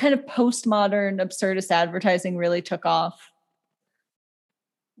like that kind of postmodern absurdist advertising really took off?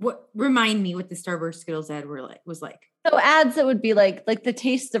 What remind me what the Starburst Skittles ad was like? So ads that would be like the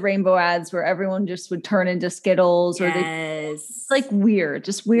Taste the Rainbow ads where everyone just would turn into Skittles, or they like weird,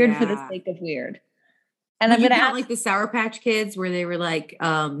 just weird for the sake of weird. And I'm going to ask, like the Sour Patch Kids where they were like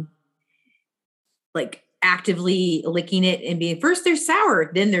actively licking it and being, first they're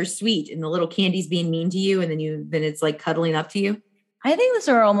sour, then they're sweet, and the little candy's being mean to you, and then it's like cuddling up to you. I think those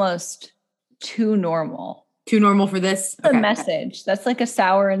are almost too normal. Too normal for this? The message. That's like a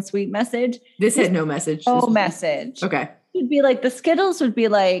sour and sweet message. This had no message. No message. Okay. It would be like the Skittles would be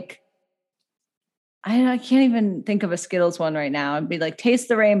like, I can't even think of a Skittles one right now. It'd be like Taste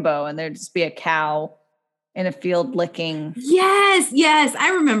the Rainbow, and there'd just be a cow in a field licking. Yes.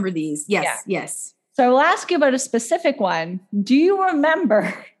 I remember these. Yes. So I will ask you about a specific one. Do you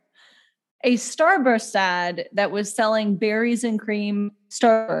remember a Starburst ad that was selling berries and cream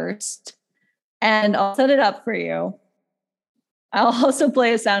Starburst? And I'll set it up for you. I'll also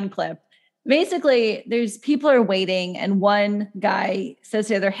play a sound clip. Basically, there's people are waiting, and one guy says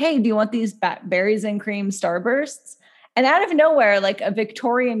to the other, "Hey, do you want these berries and cream Starbursts?" And out of nowhere, like a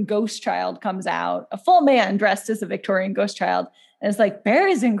Victorian ghost child comes out, a full man dressed as a Victorian ghost child. And it's like,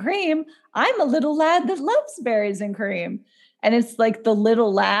 "Berries and cream? I'm a little lad that loves berries and cream." And it's like the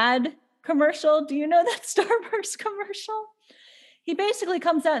little lad commercial. Do you know that Starburst commercial? He basically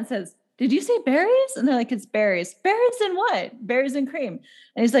comes out and says, "Did you say berries?" And they're like, "It's berries." "Berries and what?" "Berries and cream."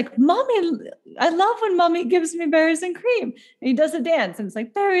 And he's like, "Mommy, I love when mommy gives me berries and cream." And he does a dance, and it's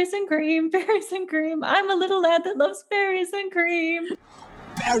like, berries and cream, berries and cream. I'm a little lad that loves berries and cream.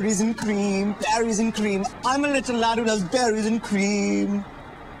 Berries and cream, berries and cream. I'm a little lad who loves berries and cream.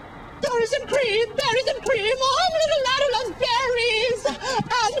 Berries and cream, berries and cream. I'm a little lad who loves berries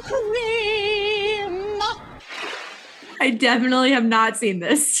and cream. I definitely have not seen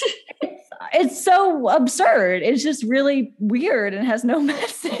this. It's so absurd. It's just really weird and has no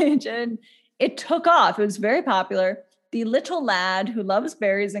message. And it took off. It was very popular. The little lad who loves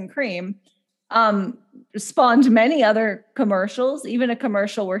berries and cream spawned many other commercials, even a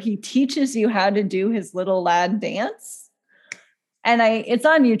commercial where he teaches you how to do his little lad dance. And it's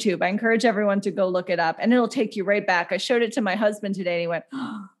on YouTube. I encourage everyone to go look it up, and it'll take you right back. I showed it to my husband today, and he went,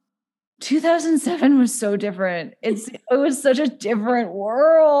 2007 was so different. It was such a different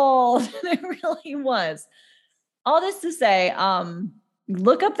world. It really was. All this to say,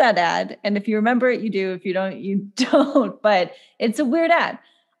 look up that ad. And if you remember it, you do. If you don't, you don't. But it's a weird ad.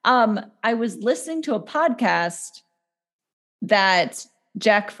 I was listening to a podcast that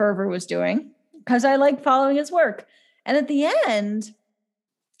Jack Ferver was doing because I like following his work. And at the end,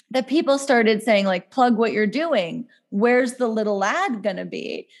 the people started saying, like, plug what you're doing. Where's the little lad going to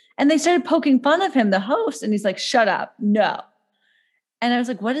be? And they started poking fun of him, the host. And he's like, shut up. No. And I was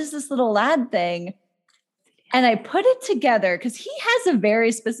like, what is this little lad thing? And I put it together because he has a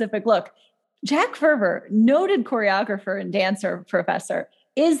very specific look. Jack Ferver, noted choreographer and dancer professor,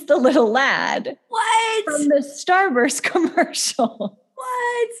 is the little lad. What? From the Starburst commercial.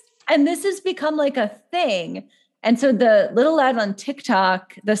 What? And this has become like a thing. And so the little lad on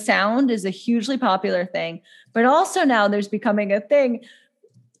TikTok, the sound is a hugely popular thing. But also now there's becoming a thing.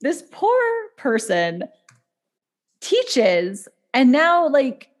 This poor person teaches, and now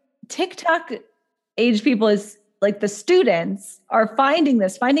like TikTok age people is like the students are finding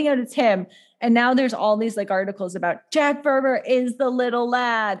out it's him. And now there's all these like articles about Jack Ferver is the little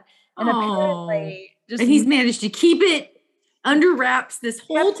lad. And apparently and he's managed to keep it under wraps this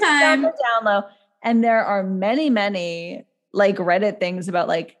whole time. Down low. And there are many, many like Reddit things about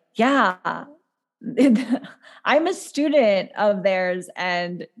like, yeah, I'm a student of theirs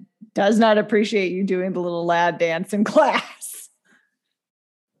and does not appreciate you doing the little lad dance in class.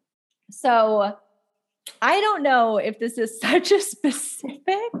 So I don't know if this is such a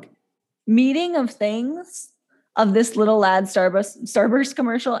specific meeting of things of this little lad Starburst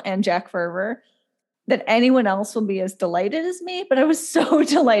commercial and Jack Ferver that anyone else will be as delighted as me. But I was so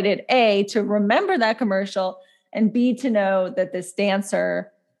delighted, A, to remember that commercial, and B, to know that this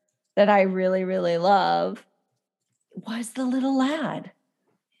dancer that I really, really love was the little lad.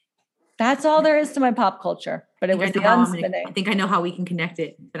 That's all there is to my pop culture, but it was the unspinning. I think I know how we can connect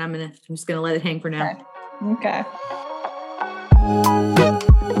it, but I'm just going to let it hang for now. Okay.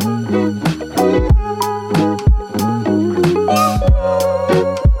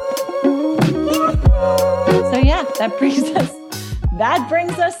 So yeah, that brings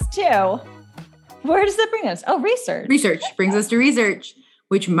us to, where does that bring us? Oh, research. Research brings us to research,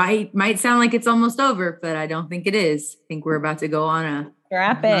 which might sound like it's almost over, but I don't think it is. I think we're about to go on a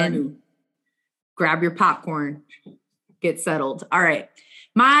strap in. Grab your popcorn, get settled. All right.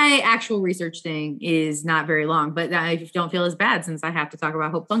 My actual research thing is not very long, but I don't feel as bad since I have to talk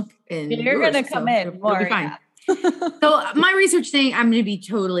about Hope Funk. And you're going to come in more. It'll be fine. So my research thing, I'm going to be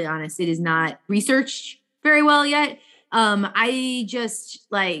totally honest. It is not researched very well yet. I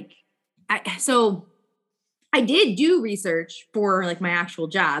did do research for like my actual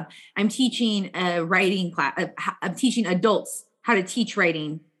job. I'm teaching a writing class. I'm teaching adults how to teach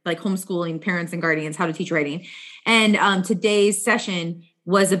writing, like homeschooling parents and guardians, how to teach writing. And today's session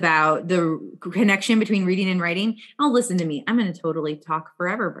was about the connection between reading and writing. Oh, listen to me. I'm going to totally talk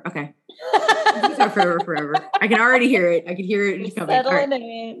forever. Okay. Talk forever. I can already hear it. I can hear it coming.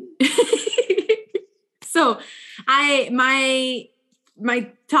 Right. So my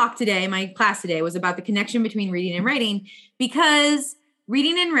talk today, my class today was about the connection between reading and writing, because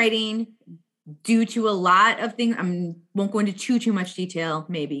reading and writing, due to a lot of things, I won't go into too much detail.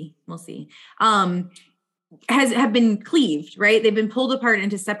 Maybe we'll see. Have been cleaved, right? They've been pulled apart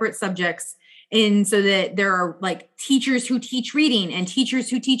into separate subjects. And so that there are like teachers who teach reading and teachers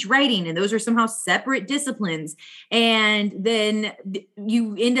who teach writing, and those are somehow separate disciplines. And then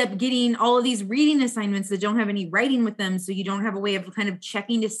you end up getting all of these reading assignments that don't have any writing with them. So you don't have a way of kind of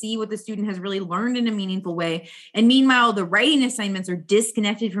checking to see what the student has really learned in a meaningful way. And meanwhile, the writing assignments are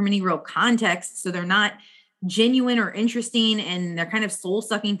disconnected from any real context. So they're not genuine or interesting, and they're kind of soul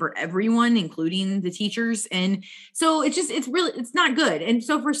sucking for everyone, including the teachers. And so it's not good. And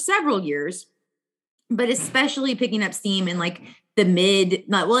so for several years, but especially picking up steam in like the from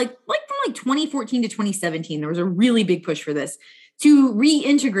 2014 to 2017, there was a really big push for this to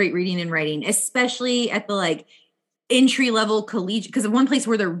reintegrate reading and writing, especially at the like entry level collegiate, because one place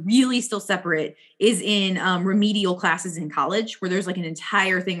where they're really still separate is in remedial classes in college, where there's like an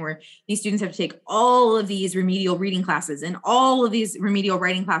entire thing where these students have to take all of these remedial reading classes and all of these remedial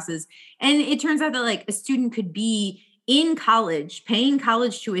writing classes. And it turns out that like a student could be in college, paying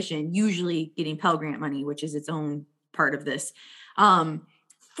college tuition, usually getting Pell Grant money, which is its own part of this,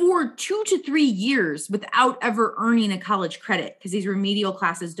 for 2 to 3 years without ever earning a college credit, because these remedial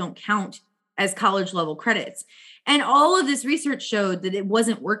classes don't count as college level credits. And all of this research showed that it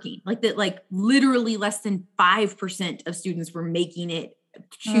wasn't working, like that, like literally less than 5% of students were making it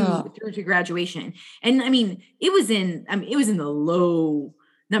through to graduation. And I mean, it was in the low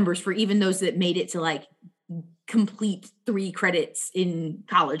numbers for even those that made it to like complete 3 credits in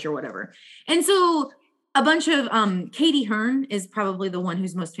college or whatever. And so a bunch of Katie Hearn is probably the one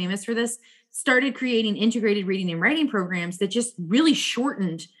who's most famous for this, started creating integrated reading and writing programs that just really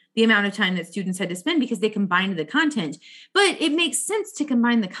shortened the amount of time that students had to spend because they combined the content. But it makes sense to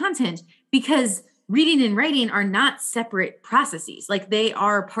combine the content because reading and writing are not separate processes. Like they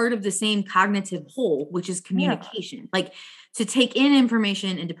are part of the same cognitive whole, which is communication. Yeah. Like to take in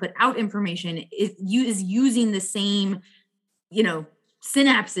information and to put out information is using the same,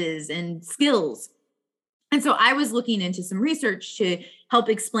 synapses and skills. And so I was looking into some research to help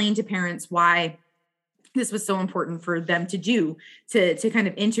explain to parents why this was so important for them to do to kind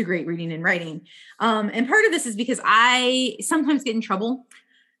of integrate reading and writing. And part of this is because I sometimes get in trouble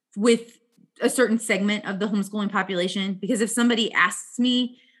with a certain segment of the homeschooling population, because if somebody asks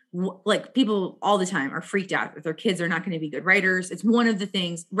me, like people all the time are freaked out if their kids are not going to be good writers. It's one of the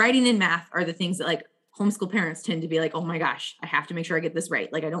things, writing and math are the things that like homeschool parents tend to be like, oh my gosh, I have to make sure I get this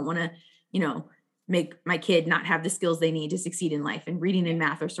right. Like, I don't want to, make my kid not have the skills they need to succeed in life. And reading and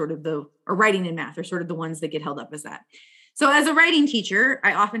math are writing and math are sort of the ones that get held up as that. So as a writing teacher,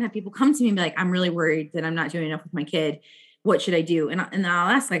 I often have people come to me and be like, I'm really worried that I'm not doing enough with my kid. What should I do? And I'll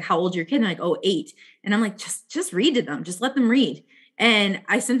ask like, how old's your kid? And I'm like, 8. And I'm like, just read to them. Just let them read. And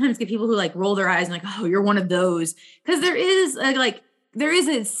I sometimes get people who like roll their eyes and like, oh, you're one of those. Because there is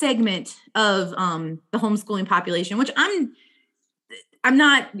a segment of the homeschooling population, which I'm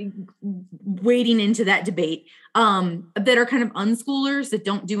not wading into that debate, that are kind of unschoolers that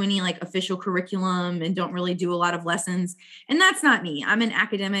don't do any like official curriculum and don't really do a lot of lessons. And that's not me. I'm an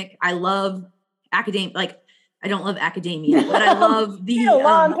academic. I love academia. Like, I don't love academia, but I love the a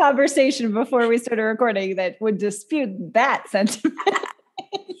long conversation before we started recording that would dispute that sentiment.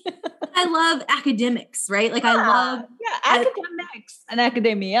 I love academics, right? Like I love academics and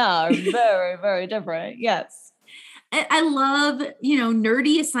academia are very, very different. Yes. I love,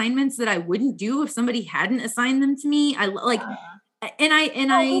 nerdy assignments that I wouldn't do if somebody hadn't assigned them to me. I like,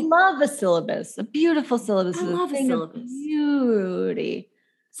 I love a syllabus. A beautiful syllabus I is love a a thing syllabus. of beauty.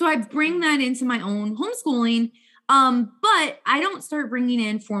 So I bring that into my own homeschooling. But I don't start bringing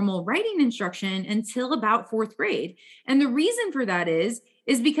in formal writing instruction until about fourth grade. And the reason for that is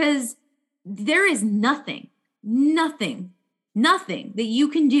because there is nothing that you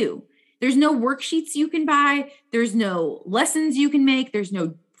can do. There's no worksheets you can buy. There's no lessons you can make. There's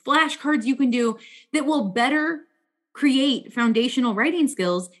no flashcards you can do that will better create foundational writing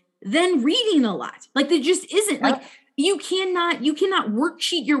skills than reading a lot. Like there just isn't. Like you cannot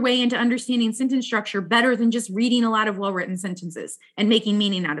worksheet your way into understanding sentence structure better than just reading a lot of well-written sentences and making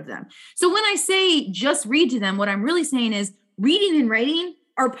meaning out of them. So when I say just read to them, what I'm really saying is reading and writing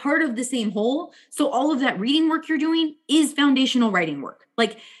are part of the same whole. So all of that reading work you're doing is foundational writing work.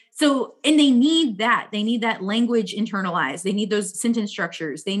 And they need that. They need that language internalized. They need those sentence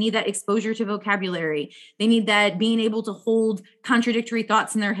structures. They need that exposure to vocabulary. They need that being able to hold contradictory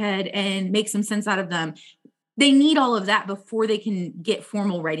thoughts in their head and make some sense out of them. They need all of that before they can get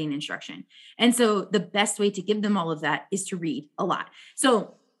formal writing instruction. And so the best way to give them all of that is to read a lot.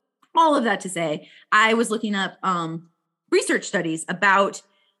 So all of that to say, I was looking up research studies about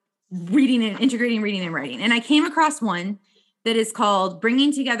reading and integrating reading and writing. And I came across one that is called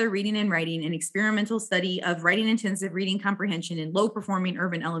Bringing Together Reading and Writing, an experimental study of writing intensive reading comprehension in low performing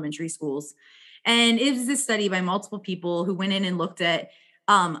urban elementary schools. And it was this study by multiple people who went in and looked at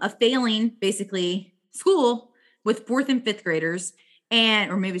a failing, basically, school with fourth and fifth graders,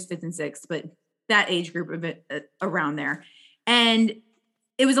 or maybe it's fifth and sixth, but that age group of it around there. And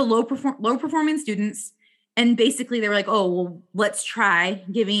it was a low performing students. And basically they were like, oh, well, let's try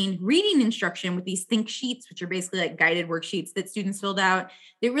giving reading instruction with these think sheets, which are basically like guided worksheets that students filled out.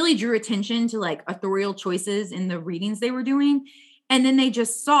 It really drew attention to like authorial choices in the readings they were doing. And then they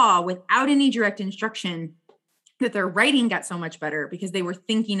just saw without any direct instruction that their writing got so much better because they were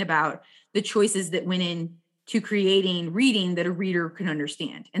thinking about the choices that went in to creating reading that a reader could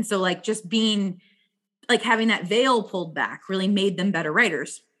understand. And so like just being like having that veil pulled back really made them better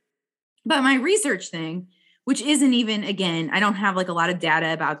writers. But my research thing, which isn't even, again, I don't have like a lot of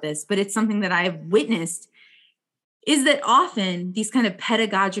data about this, but it's something that I've witnessed, is that often these kind of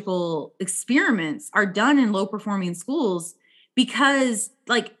pedagogical experiments are done in low performing schools because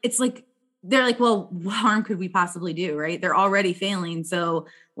like, it's like, they're like, well, what harm could we possibly do? Right. They're already failing. So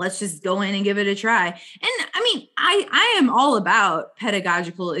let's just go in and give it a try. And I mean, I am all about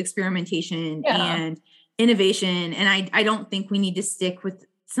pedagogical experimentation and innovation. And I don't think we need to stick with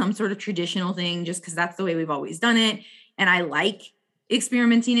some sort of traditional thing just because that's the way we've always done it. And I like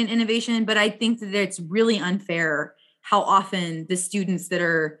experimenting and innovation, but I think that it's really unfair how often the students that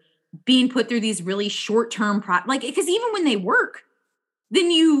are being put through these really short-term because even when they work,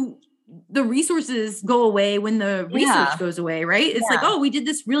 then the resources go away when the research goes away, right? It's like, oh, we did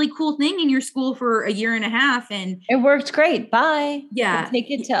this really cool thing in your school for a year and a half and it worked great. Bye. Yeah. We'll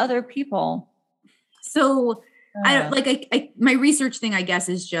take it to other people. So my research thing, I guess,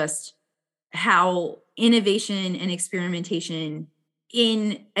 is just how innovation and experimentation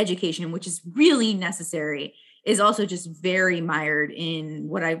in education, which is really necessary, is also just very mired in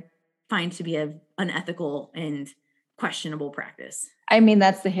what I find to be an unethical and questionable practice. I mean,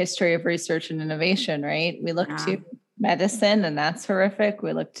 that's the history of research and innovation, right? We look to medicine and that's horrific.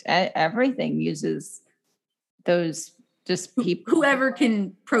 We looked at everything uses those just people. Whoever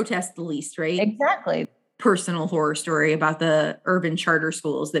can protest the least, right? Exactly. Personal horror story about the urban charter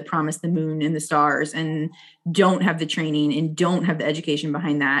schools that promise the moon and the stars and don't have the training and don't have the education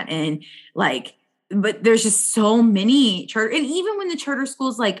behind that. And but there's just so many charter, and even when the charter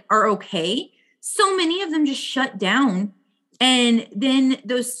schools are okay, so many of them just shut down. And then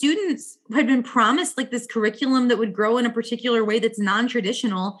those students had been promised this curriculum that would grow in a particular way that's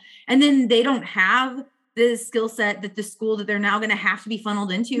non-traditional. And then they don't have the skill set that the school that they're now going to have to be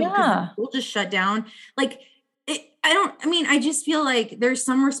funneled into because the school just shut down. I just feel like there's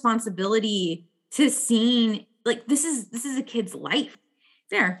some responsibility to seeing this is a kid's life.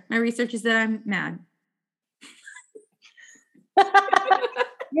 There, my research is that I'm mad.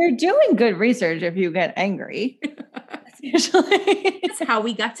 You're doing good research if you get angry. That's how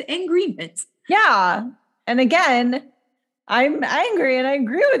we got to agreement. Yeah. And again, I'm angry and I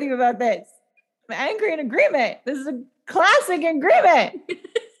agree with you about this. I'm angry in agreement. This is a classic agreement.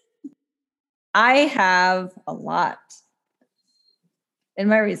 I have a lot in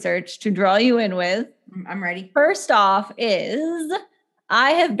my research to draw you in with. I'm ready. First off is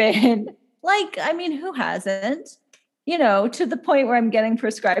I have been like, I mean, who hasn't? You know, to the point where I'm getting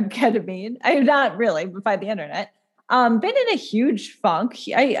prescribed ketamine. I'm not really, but by the internet. Been in a huge funk.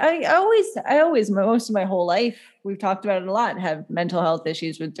 I always, most of my whole life, we've talked about it a lot, have mental health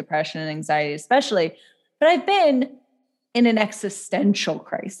issues with depression and anxiety, especially. But I've been in an existential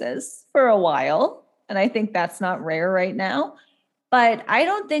crisis for a while. And I think that's not rare right now. But I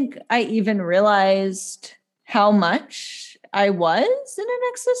don't think I even realized how much I was in an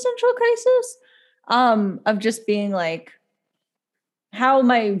existential crisis, of just being like, how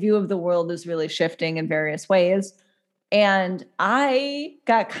my view of the world is really shifting in various ways. And I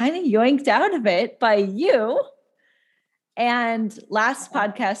got kind of yoinked out of it by you. And last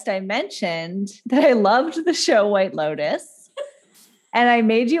podcast, I mentioned that I loved the show White Lotus. And I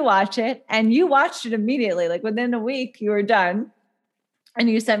made you watch it. And you watched it immediately. Like within a week, you were done. And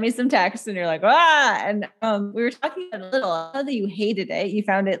you sent me some texts and you're like, ah. And we were talking about a little. I know that you hated it. You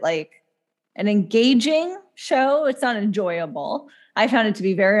found it like an engaging show. It's not enjoyable. I found it to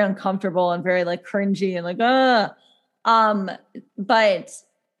be very uncomfortable and very like cringy and like, but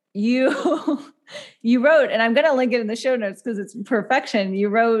you you wrote, and I'm going to link it in the show notes because it's perfection. You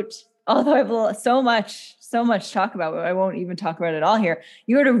wrote, although I have so much to talk about, but I won't even talk about it all here.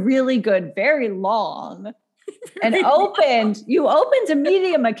 You wrote a really good, very long and you opened a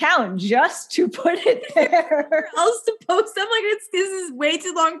Medium account just to put it there. Else to post. I'm like, this is way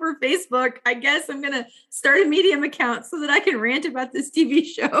too long for Facebook. I guess I'm going to start a Medium account so that I can rant about this TV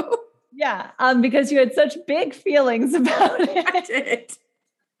show. Yeah, because you had such big feelings about it. I did.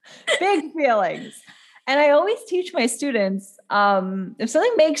 Big feelings. And I always teach my students, if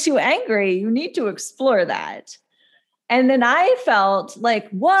something makes you angry, you need to explore that. And then I felt like,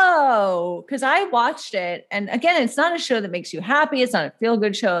 whoa, because I watched it. And again, it's not a show that makes you happy. It's not a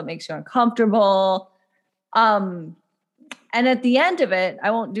feel-good show. It makes you uncomfortable. And at the end of it,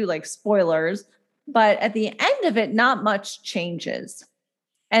 I won't do like spoilers, but at the end of it, not much changes.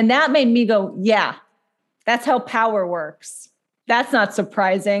 And that made me go, yeah, that's how power works. That's not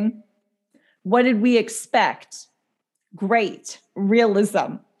surprising. What did we expect? Great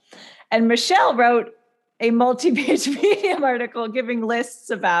realism. And Michelle wrote a multi-page Medium article giving lists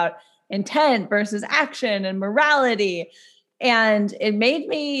about intent versus action and morality. And it made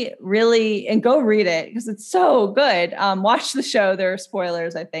me really, and go read it because it's so good. Watch the show. There are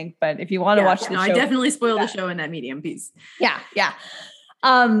spoilers, I think, but if you want to watch the show. I definitely spoiled the show in that Medium piece. Yeah.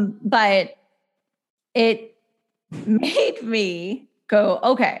 But it made me go,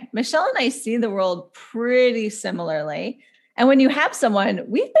 okay, Michelle and I see the world pretty similarly. And when you have someone,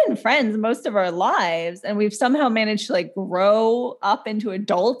 we've been friends most of our lives, and we've somehow managed to like grow up into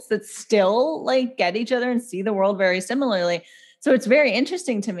adults that still like get each other and see the world very similarly. So it's very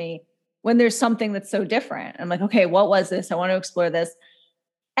interesting to me when there's something that's so different. I'm like, okay, what was this? I want to explore this.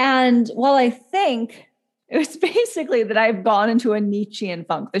 And while I think it was basically that I've gone into a Nietzschean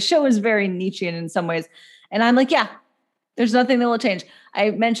funk, the show is very Nietzschean in some ways. And I'm like, yeah, there's nothing that will change.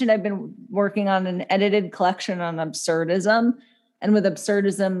 I mentioned I've been working on an edited collection on absurdism. And with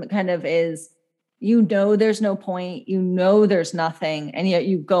absurdism kind of is, there's no point, there's nothing, and yet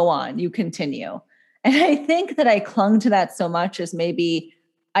you go on, you continue. And I think that I clung to that so much as maybe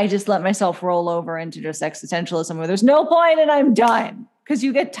I just let myself roll over into just existentialism where there's no point and I'm done. Because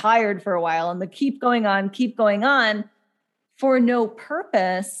you get tired for a while, and the keep going on for no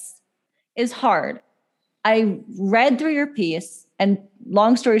purpose is hard. I read through your piece, and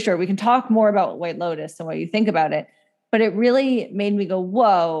long story short, we can talk more about White Lotus and what you think about it, but it really made me go,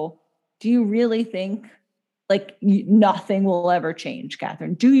 whoa, do you really think like nothing will ever change,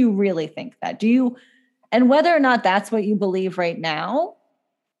 Catherine? Do you really think that? And whether or not that's what you believe right now,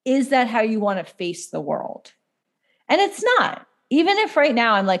 is that how you want to face the world? And it's not. Even if right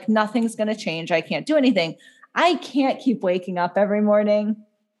now I'm like, nothing's going to change, I can't do anything, I can't keep waking up every morning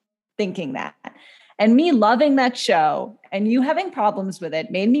thinking that. And me loving that show and you having problems with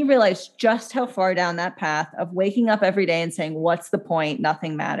it made me realize just how far down that path of waking up every day and saying, what's the point?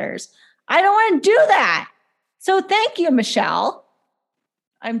 Nothing matters. I don't want to do that. So thank you, Michelle.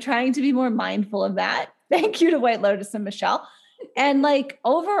 I'm trying to be more mindful of that. Thank you to White Lotus and Michelle. And like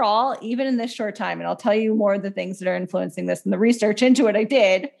overall, even in this short time, and I'll tell you more of the things that are influencing this and the research into it I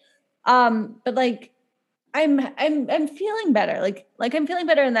did. But like, I'm feeling better. Like I'm feeling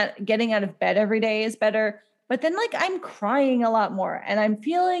better in that getting out of bed every day is better. But then like I'm crying a lot more and I'm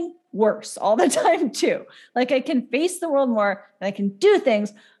feeling worse all the time too. Like I can face the world more and I can do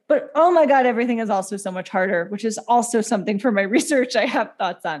things, but oh my God, everything is also so much harder, which is also something for my research I have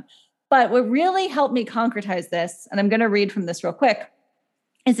thoughts on. But what really helped me concretize this, and I'm going to read from this real quick,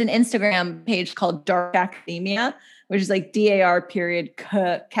 is an Instagram page called Dark Academia, which is like DAR period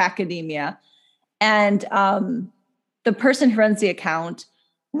Academia. And the person who runs the account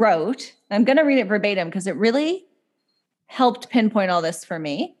wrote, I'm going to read it verbatim because it really helped pinpoint all this for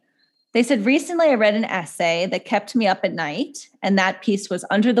me. They said, recently I read an essay that kept me up at night, and that piece was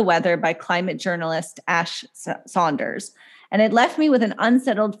Under the Weather by climate journalist Ash Saunders. And it left me with an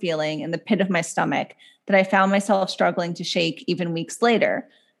unsettled feeling in the pit of my stomach that I found myself struggling to shake even weeks later.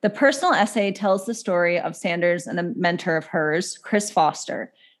 The personal essay tells the story of Saunders and a mentor of hers, Chris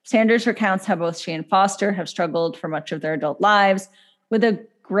Foster. Saunders recounts how both she and Foster have struggled for much of their adult lives with a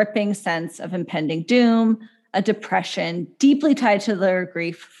gripping sense of impending doom, a depression deeply tied to their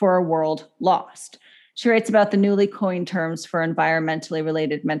grief for a world lost. She writes about the newly coined terms for environmentally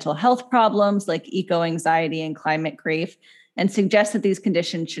related mental health problems like eco-anxiety and climate grief, and suggests that these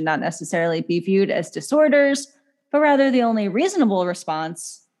conditions should not necessarily be viewed as disorders, but rather the only reasonable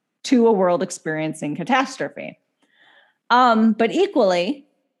response to a world experiencing catastrophe. But equally,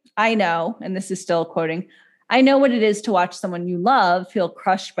 I know, and this is still quoting, I know what it is to watch someone you love feel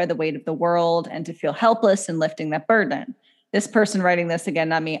crushed by the weight of the world and to feel helpless in lifting that burden. This person writing this, again,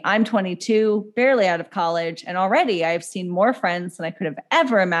 not me, I'm 22, barely out of college, and already I've seen more friends than I could have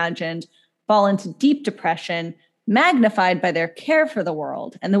ever imagined fall into deep depression, magnified by their care for the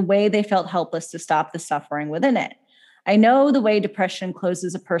world and the way they felt helpless to stop the suffering within it. I know the way depression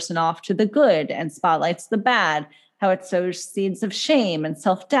closes a person off to the good and spotlights the bad, how it sows seeds of shame and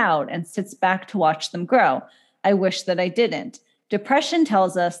self-doubt and sits back to watch them grow. I wish that I didn't. Depression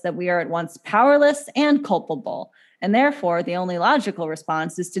tells us that we are at once powerless and culpable, and therefore the only logical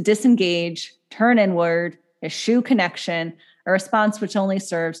response is to disengage, turn inward, eschew connection, a response which only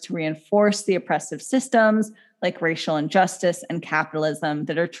serves to reinforce the oppressive systems like racial injustice and capitalism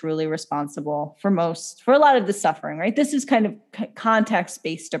that are truly responsible for a lot of the suffering, right? This is kind of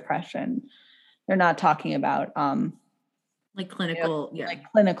context-based depression. They're not talking about like clinical, like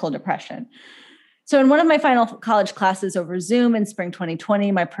clinical depression. So in one of my final college classes over Zoom in spring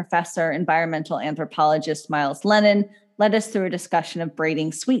 2020, my professor, environmental anthropologist Miles Lennon, led us through a discussion of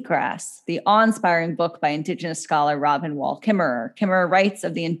Braiding Sweetgrass, the awe-inspiring book by Indigenous scholar Robin Wall Kimmerer. Kimmerer writes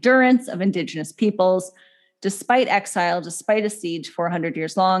of the endurance of Indigenous peoples. Despite exile, despite a siege 400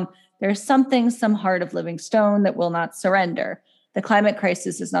 years long, there is some heart of living stone that will not surrender. The climate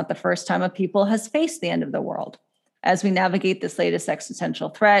crisis is not the first time a people has faced the end of the world. As we navigate this latest existential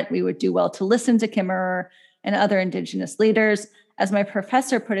threat, we would do well to listen to Kimmerer and other Indigenous leaders. As my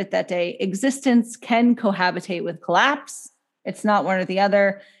professor put it that day, existence can cohabitate with collapse. It's not one or the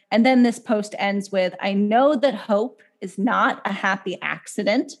other. And then this post ends with, I know that hope is not a happy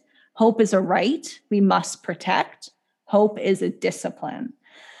accident. Hope is a right we must protect. Hope is a discipline.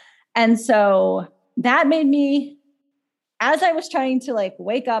 And so that made me, as I was trying to like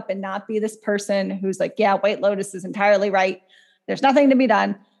wake up and not be this person who's like, yeah, White Lotus is entirely right. There's nothing to be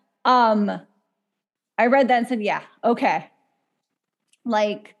done. I read that and said, yeah, okay.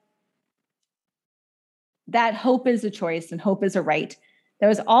 Like that hope is a choice and hope is a right. That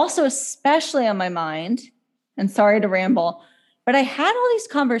was also especially on my mind, and sorry to ramble, but I had all these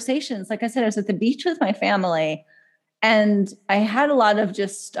conversations. Like I said, I was at the beach with my family and I had a lot of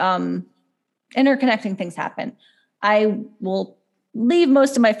just interconnecting things happen. I will leave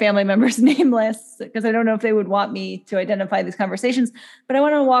most of my family members nameless because I don't know if they would want me to identify these conversations, but I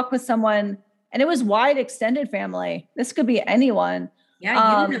went on a walk with someone and it was wide extended family. This could be anyone.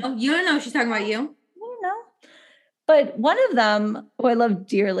 Yeah, you don't know she's talking about you. I don't know. But one of them who I love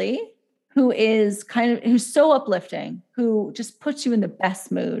dearly, who's so uplifting, who just puts you in the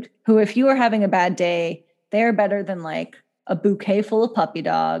best mood, who if you are having a bad day, they're better than like a bouquet full of puppy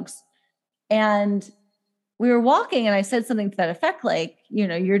dogs. And we were walking and I said something to that effect, like,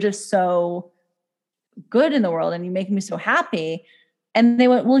 you're just so good in the world and you make me so happy. And they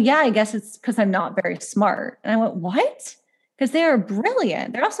went, well, yeah, I guess it's because I'm not very smart. And I went, what? Because they are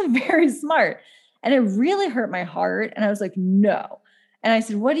brilliant. They're also very smart. And it really hurt my heart. And I was like, no. And I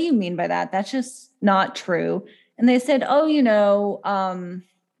said, what do you mean by that? That's just not true. And they said, the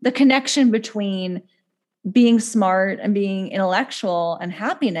connection between being smart and being intellectual and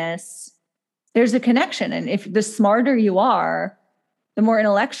happiness, there's a connection. And if the smarter you are, the more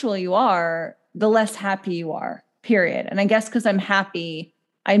intellectual you are, the less happy you are, period. And I guess because I'm happy,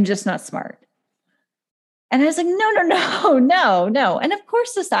 I'm just not smart. And I was like, no. And of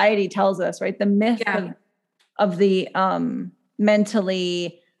course, society tells us, right? The myth of the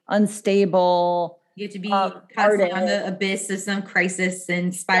mentally unstable. You have to be constantly on the abyss of some crisis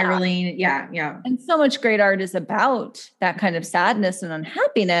and spiraling. Yeah. And so much great art is about that kind of sadness and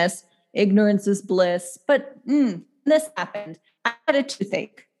unhappiness. Ignorance is bliss. But this happened, I had a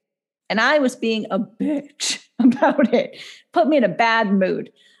toothache and I was being a bitch about it. Put me in a bad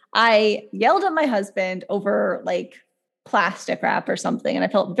mood. I yelled at my husband over like plastic wrap or something, and I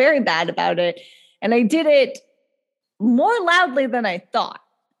felt very bad about it. And I did it more loudly than I thought,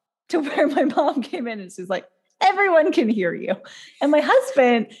 to where my mom came in and she's like, everyone can hear you. And my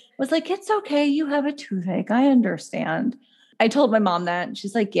husband was like, it's okay. You have a toothache. I understand. I told my mom that, and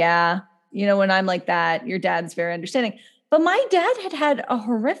she's like, yeah, you know, when I'm like that, your dad's very understanding. But my dad had had a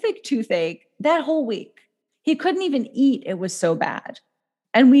horrific toothache that whole week. He couldn't even eat. It was so bad.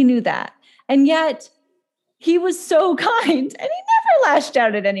 And we knew that. And yet he was so kind, and he never lashed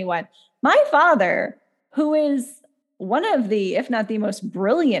out at anyone. My father, who is one of the, if not the most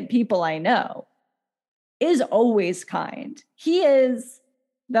brilliant people I know, is always kind. He is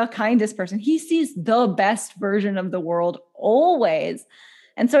the kindest person. He sees the best version of the world always.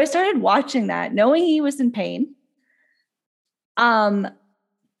 And so I started watching that, knowing he was in pain. And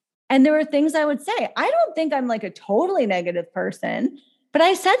there were things I would say. I don't think I'm like a totally negative person, but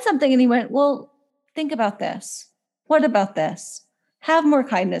I said something and he went, well, think about this. What about this? Have more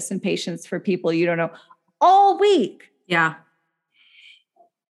kindness and patience for people you don't know, all week. Yeah.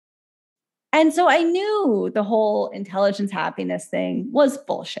 And so I knew the whole intelligence happiness thing was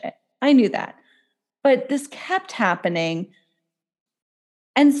bullshit. I knew that. But this kept happening.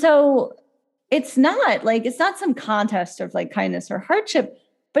 And so it's not some contest of like kindness or hardship,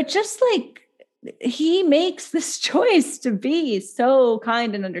 but just like he makes this choice to be so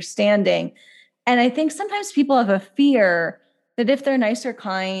kind and understanding. And I think sometimes people have a fear that if they're nice or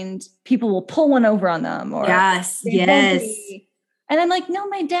kind, people will pull one over on them. Or yes. And I'm like, no,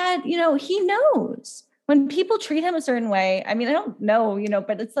 my dad, you know, he knows when people treat him a certain way. I mean, I don't know, you know,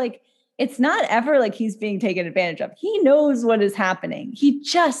 but it's like, it's not ever like he's being taken advantage of. He knows what is happening. He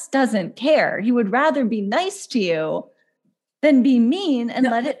just doesn't care. He would rather be nice to you than be mean and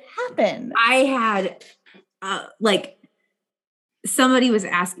let it happen. I had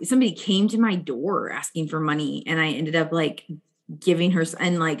somebody came to my door asking for money, and I ended up like giving her,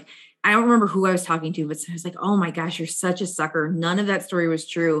 and like, I don't remember who I was talking to, but I was like, oh my gosh, you're such a sucker. None of that story was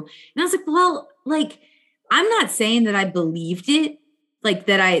true. And I was like, well, like, I'm not saying that I believed it, like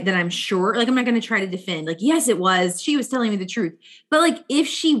that I'm sure, like, I'm not going to try to defend, like, yes, it was, she was telling me the truth. But like, if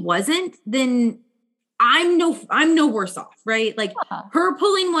she wasn't, then I'm no worse off. Right. Like her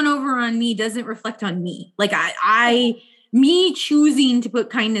pulling one over on me doesn't reflect on me. Like me choosing to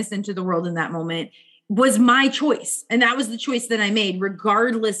put kindness into the world in that moment was my choice. And that was the choice that I made,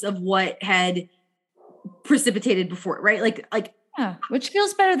 regardless of what had precipitated before it, right? Like, yeah, which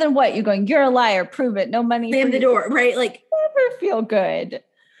feels better than what you're going, you're a liar, prove it, no money. Slam the door, right? Like, never feel good.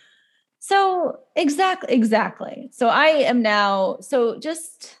 So exactly. So I am now, so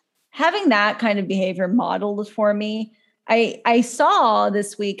just having that kind of behavior modeled for me, I saw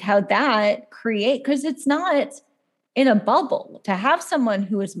this week how that because it's not in a bubble, to have someone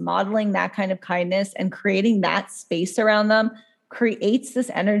who is modeling that kind of kindness and creating that space around them creates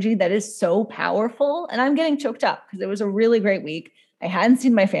this energy that is so powerful. And I'm getting choked up because it was a really great week. I hadn't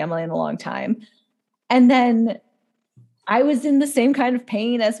seen my family in a long time. And then I was in the same kind of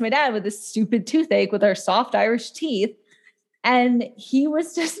pain as my dad with this stupid toothache with our soft Irish teeth. And he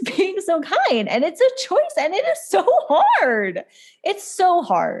was just being so kind. And it's a choice. And it is so hard. It's so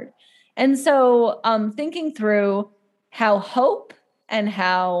hard. And so thinking through how hope and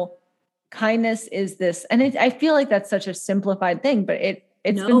how kindness is this, and I feel like that's such a simplified thing, but it's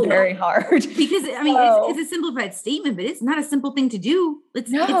been very hard. Because I mean, it's a simplified statement, but it's not a simple thing to do.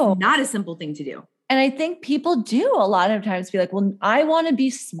 It's not a simple thing to do. And I think people do a lot of times be like, well, I want to be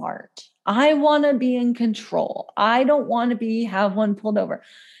smart. I want to be in control. I don't want to have one pulled over.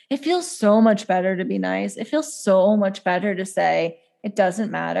 It feels so much better to be nice. It feels so much better to say, it doesn't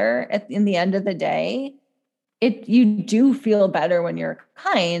matter. In the end of the day, you do feel better when you're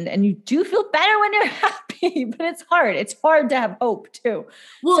kind, and you do feel better when you're happy, but it's hard. It's hard to have hope too.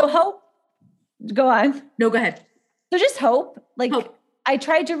 Well, so hope, go on. No, go ahead. So just hope. Hope. I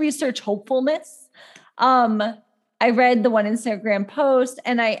tried to research hopefulness. I read the one Instagram post,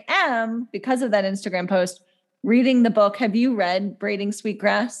 and I am, because of that Instagram post, reading the book. Have you read Braiding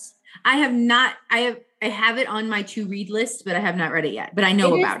Sweetgrass? I have not. I have it on my to read list, but I have not read it yet, but I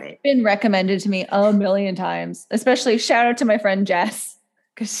know about it. It's been recommended to me a million times, especially shout out to my friend Jess,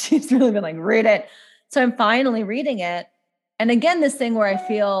 because she's really been like, read it. So I'm finally reading it. And again, this thing where I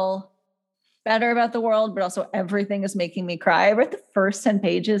feel better about the world, but also everything is making me cry. I read the first 10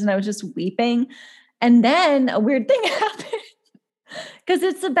 pages and I was just weeping. And then a weird thing happened. Because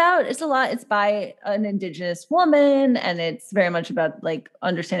it's by an Indigenous woman, and it's very much about like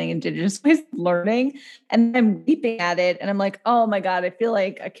understanding Indigenous ways of learning. And I'm weeping at it, and I'm like, oh my God, I feel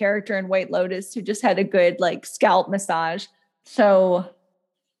like a character in White Lotus who just had a good like scalp massage. So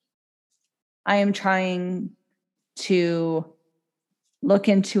I am trying to look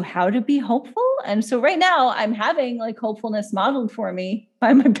into how to be hopeful. And so right now I'm having like hopefulness modeled for me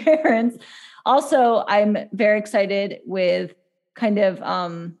by my parents. Also, I'm very excited with kind of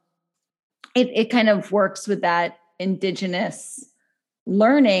it kind of works with that Indigenous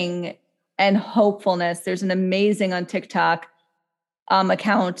learning and hopefulness. There's an amazing on TikTok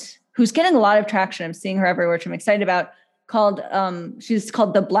account who's getting a lot of traction. I'm seeing her everywhere, which I'm excited about, called she's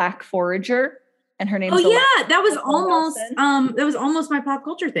called The Black Forager, and her name is that was almost my pop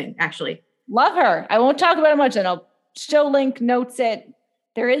culture thing, actually. Love her. I won't talk about it much, and I'll show link notes it.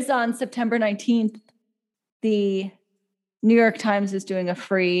 There is on September 19th, the New York Times is doing a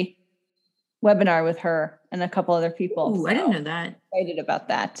free webinar with her and a couple other people. Ooh, I didn't know that. Excited about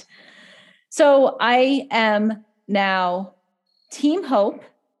that. So I am now Team Hope.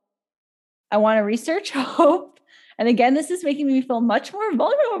 I want to research hope. And again, this is making me feel much more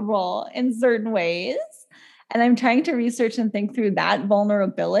vulnerable in certain ways. And I'm trying to research and think through that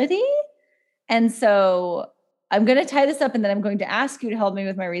vulnerability. And so I'm going to tie this up, and then I'm going to ask you to help me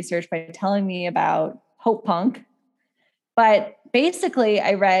with my research by telling me about Hope Punk. But basically,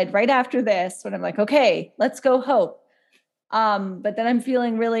 I read right after this when I'm like, okay, let's go hope. But then I'm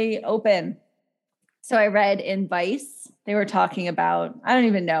feeling really open. So I read in Vice, they were talking about, I don't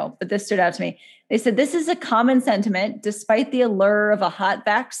even know, but this stood out to me. They said, this is a common sentiment. Despite the allure of a hot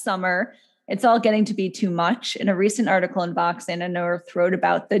back summer, it's all getting to be too much. In a recent article in Vox, Anna North wrote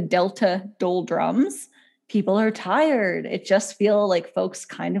about the Delta doldrums. People are tired. It just feels like folks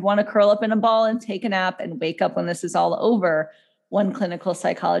kind of want to curl up in a ball and take a nap and wake up when this is all over, one clinical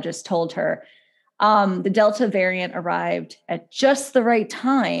psychologist told her. The Delta variant arrived at just the right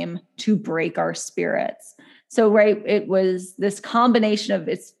time to break our spirits. So, right, it was this combination of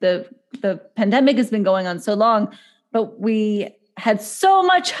the pandemic has been going on so long, but we had so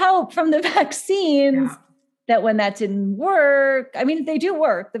much hope from the vaccines. Yeah. That when that didn't work, I mean, they do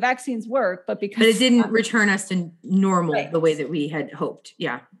work, the vaccines work, but it didn't return us to normal the way that we had hoped.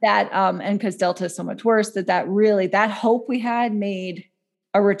 Yeah. That, and because Delta is so much worse, that hope we had made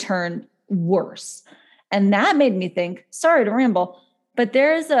a return worse. And that made me think, sorry to ramble, but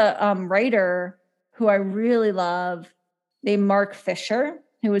there's a writer who I really love named Mark Fisher,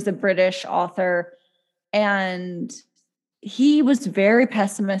 who was a British author. And he was very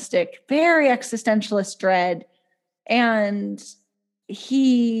pessimistic, very existentialist dread. And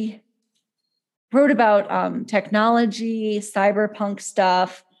he wrote about technology, cyberpunk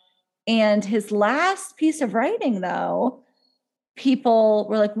stuff. And his last piece of writing, though, people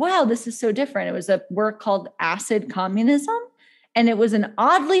were like, wow, this is so different. It was a work called Acid Communism. And it was an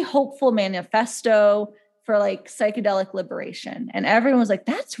oddly hopeful manifesto for like psychedelic liberation. And everyone was like,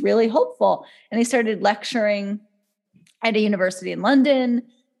 that's really hopeful. And he started lecturing at a university in London,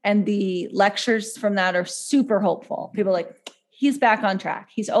 and the lectures from that are super hopeful. People are like, he's back on track.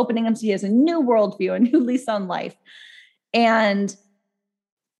 He's opening himself. He has a new worldview, a new lease on life. And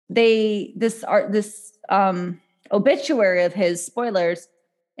this obituary of his, spoilers,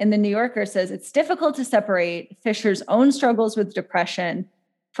 in the New Yorker says, it's difficult to separate Fisher's own struggles with depression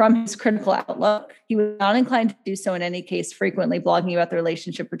from his critical outlook. He was not inclined to do so in any case, frequently blogging about the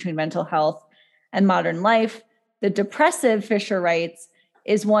relationship between mental health and modern life. The depressive, Fisher writes,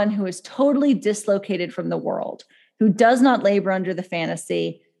 is one who is totally dislocated from the world, who does not labor under the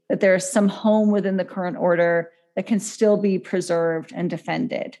fantasy that there is some home within the current order that can still be preserved and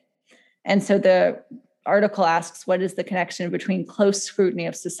defended. And so the article asks, what is the connection between close scrutiny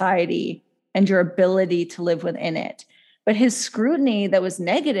of society and your ability to live within it? But his scrutiny that was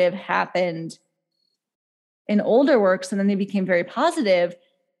negative happened in older works, and then they became very positive,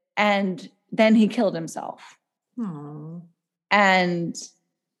 and then he killed himself. Aww. And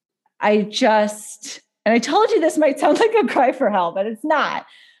I told you this might sound like a cry for help, but it's not.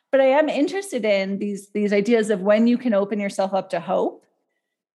 But I am interested in these ideas of when you can open yourself up to hope.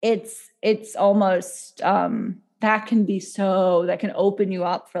 It's almost that can open you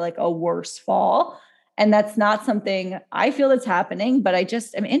up for like a worse fall. And that's not something I feel that's happening, but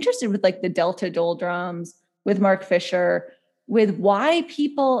I'm interested with like the Delta doldrums, with Mark Fisher, with why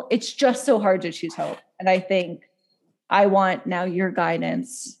people, it's just so hard to choose hope. And I think I want now your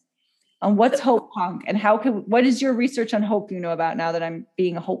guidance on what's Hope Punk and what is your research on hope you know about now that I'm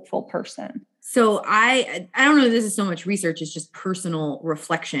being a hopeful person? So I don't know if this is so much research, it's just personal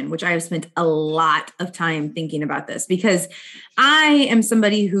reflection, which I have spent a lot of time thinking about this because I am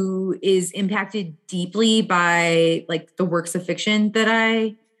somebody who is impacted deeply by like the works of fiction that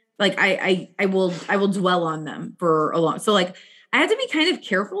I like. I will dwell on them for a long. So like I have to be kind of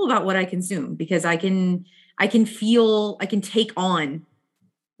careful about what I consume because I can take on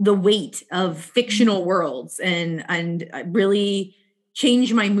the weight of fictional worlds and really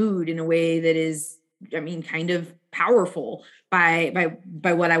change my mood in a way that is, I mean, kind of powerful by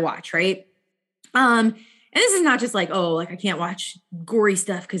what I watch. Right. And this is not just like, oh, like I can't watch gory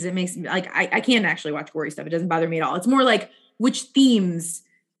stuff because it makes me like, I can't actually watch gory stuff. It doesn't bother me at all. It's more like which themes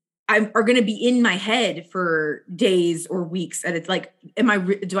are going to be in my head for days or weeks. And it's like,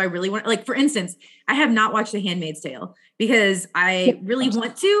 do I really want, like, for instance, I have not watched The Handmaid's Tale because I really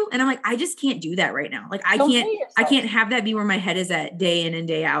want to. And I'm like, I just can't do that right now. Like I can't have that be where my head is at day in and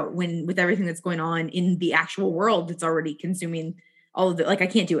day out when with everything that's going on in the actual world that's already consuming all of it. Like I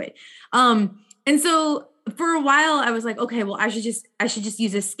can't do it. And so for a while I was like, okay, well I should just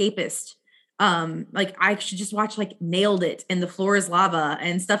use Escapist. Like I should just watch like Nailed It and The Floor is Lava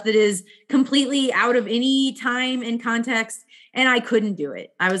and stuff that is completely out of any time and context. And I couldn't do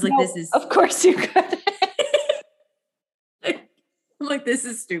it. I was like, this is, of course you could. I'm like, this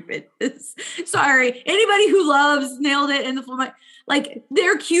is stupid. Sorry. Anybody who loves Nailed It and The Floor, like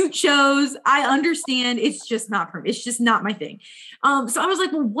they're cute shows. I understand. It's just not my thing. So I was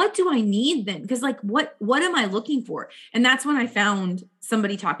like, well, what do I need then? Because like, what am I looking for? And that's when I found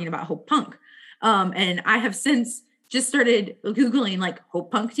somebody talking about Hope Punk. And I have since just started Googling like Hope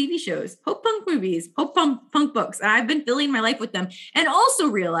Punk TV shows, Hope Punk movies, Hope Punk books. And I've been filling my life with them and also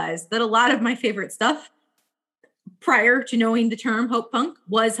realized that a lot of my favorite stuff prior to knowing the term Hope Punk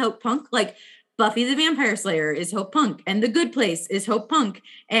was Hope Punk. Like Buffy the Vampire Slayer is Hope Punk and The Good Place is Hope Punk.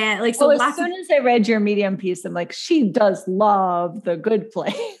 And like, so as soon as I read your Medium piece, I'm like, she does love The Good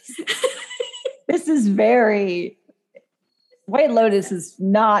Place. This is very... White Lotus is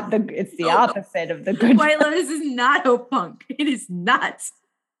not it's the opposite of The Good White Lotus is not Hope Punk. It is not.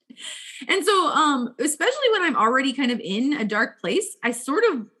 And so, especially when I'm already kind of in a dark place, I sort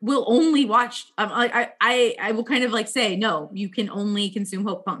of will only watch, I will kind of like say, no, you can only consume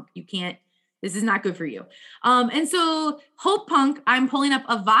Hope Punk. You can't, this is not good for you. And so Hope Punk, I'm pulling up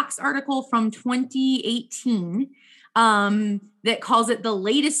a Vox article from 2018 that calls it the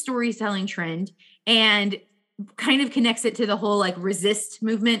latest storytelling trend and kind of connects it to the whole like resist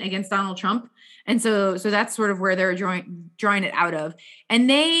movement against Donald Trump. And so that's sort of where they're drawing it out of. And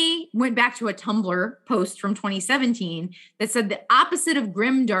they went back to a Tumblr post from 2017 that said the opposite of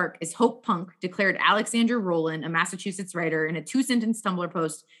grim dark is Hope Punk, declared Alexandra Rowland, a Massachusetts writer, in a 2-sentence Tumblr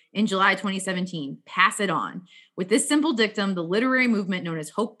post in July 2017. Pass it on. With this simple dictum, the literary movement known as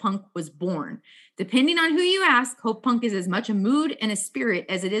Hope Punk was born. Depending on who you ask, Hope Punk is as much a mood and a spirit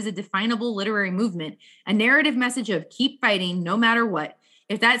as it is a definable literary movement, a narrative message of keep fighting no matter what.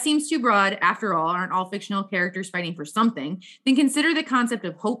 If that seems too broad, after all, aren't all fictional characters fighting for something, then consider the concept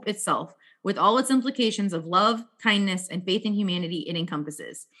of hope itself, with all its implications of love, kindness, and faith in humanity it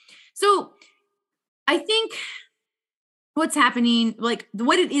encompasses. So I think what's happening, like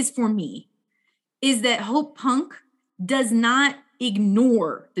what it is for me, is that Hope Punk does not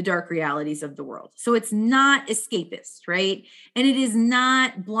ignore the dark realities of the world. So it's not escapist, right? And it is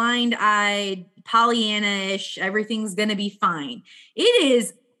not blind-eyed, Pollyanna-ish, everything's going to be fine. It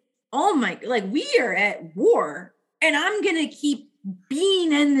is, oh my, like we are at war and I'm going to keep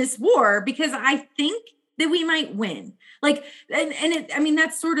being in this war because I think that we might win. Like, and it, I mean,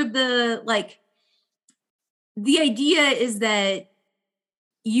 that's sort of the, like, the idea is that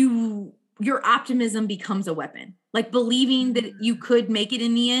your optimism becomes a weapon. Like believing that you could make it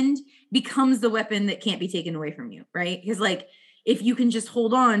in the end becomes the weapon that can't be taken away from you, right? Because like, if you can just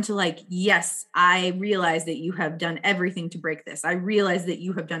hold on to like, yes, I realize that you have done everything to break this. I realize that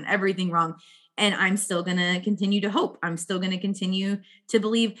you have done everything wrong. And I'm still going to continue to hope. I'm still going to continue to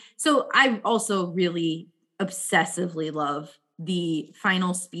believe. So I also really obsessively love the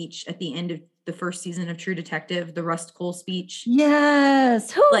final speech at the end of the first season of True Detective, the Rust Cole speech.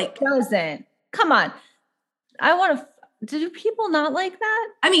 Yes. Who doesn't? Come on. Do people not like that?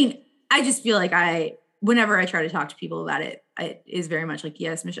 I mean, I just feel like whenever I try to talk to people about it, it is very much like,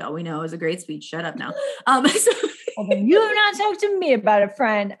 yes, Michelle, we know it was a great speech. Shut up now. Well, then you have not talked to me about it,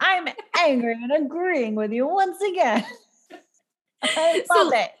 friend. I'm angry and agreeing with you once again. I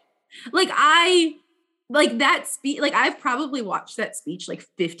love it. Like that speech, like I've probably watched that speech like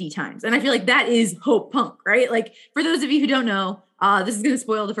 50 times. And I feel like that is Hope Punk, right? Like for those of you who don't know, this is going to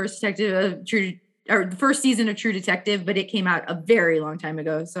spoil the first or the first season of True Detective, but it came out a very long time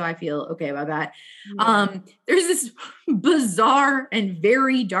ago. So I feel okay about that. Yeah. There's this bizarre and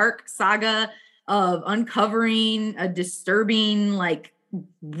very dark saga of uncovering a disturbing, like,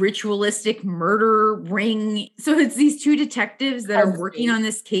 ritualistic murder ring. So it's these two detectives that are working on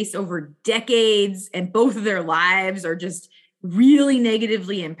this case over decades, and both of their lives are just really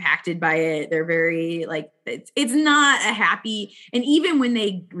negatively impacted by it. They're very, like, it's not a happy, and even when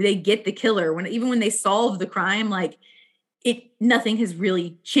they get the killer, even when they solve the crime, like, nothing has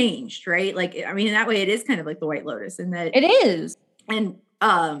really changed, right? Like, I mean, in that way it is kind of like The White Lotus, in that it is. And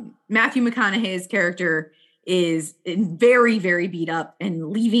Matthew McConaughey's character is very, very beat up and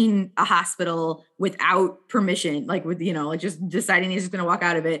leaving a hospital without permission, like, with, you know, like, just deciding he's just going to walk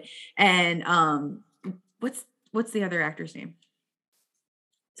out of it. And what's the other actor's name?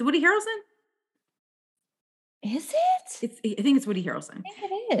 Is it Woody Harrelson? Is it? I think it's Woody Harrelson. I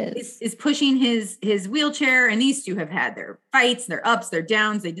think it is. Is pushing his wheelchair, and these two have had their fights, their ups, their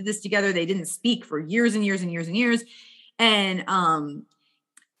downs. They did this together. They didn't speak for years and years and years and years. And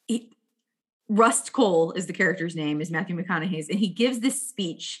Rust Cole is the character's name, is Matthew McConaughey's, and he gives this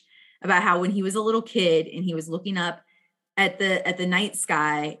speech about how when he was a little kid and he was looking up at the night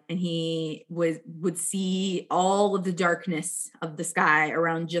sky, and he would see all of the darkness of the sky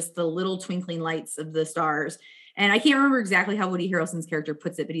around just the little twinkling lights of the stars. And I can't remember exactly how Woody Harrelson's character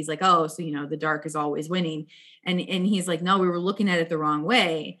puts it, but he's like, oh, so, you know, the dark is always winning. And he's like, no, we were looking at it the wrong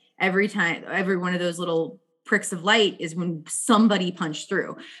way. Every time, every one of those little pricks of light is when somebody punched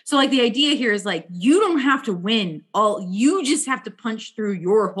through. So, like, the idea here is, like, you don't have to win all, you just have to punch through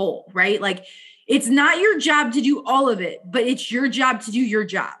your hole, right? Like, it's not your job to do all of it, but it's your job to do your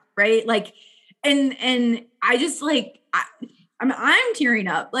job, right? Like, and I just, like, I'm tearing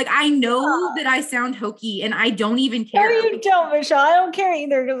up. Like, I know that I sound hokey, and I don't even care. No, you don't, Michelle. I don't care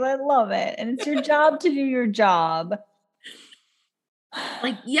either, because I love it. And it's your job to do your job.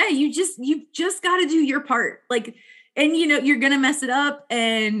 Like, yeah, you just got to do your part. Like, and, you know, you're going to mess it up,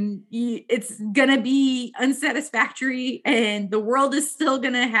 and it's going to be unsatisfactory, and the world is still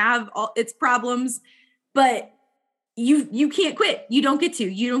going to have all its problems, but you can't quit. You don't get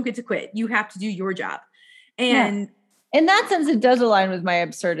to quit. You have to do your job. And in that sense, it does align with my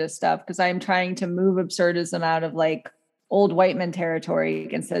absurdist stuff, because I'm trying to move absurdism out of, like, old white man territory,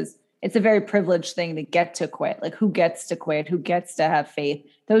 and says it's a very privileged thing to get to quit. Like, who gets to quit? Who gets to have faith?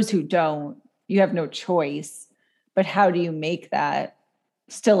 Those who don't, you have no choice. But how do you make that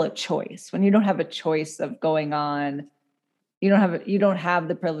still a choice when you don't have a choice of going on? You don't have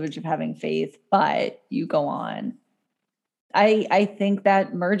the privilege of having faith, but you go on. I think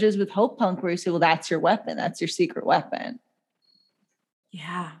that merges with Hope Punk, where you say, well, that's your weapon. That's your secret weapon.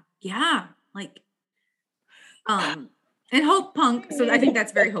 Yeah. Yeah. Like, and Hope Punk. So I think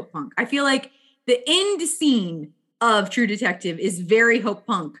that's very Hope Punk. I feel like the end scene of True Detective is very Hope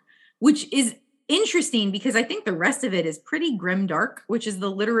Punk, which is interesting because I think the rest of it is pretty grim dark, which is the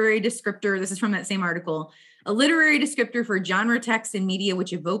literary descriptor. This is from that same article. A literary descriptor for genre texts and media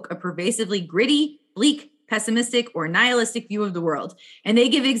which evoke a pervasively gritty, bleak, pessimistic, or nihilistic view of the world. And they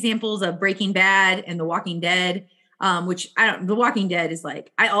give examples of Breaking Bad and The Walking Dead, The Walking Dead is,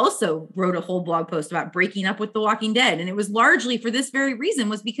 like, I also wrote a whole blog post about breaking up with The Walking Dead. And it was largely for this very reason,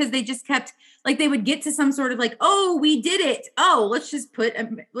 was because they just kept, like, they would get to some sort of, like, oh, we did it. Oh, let's just put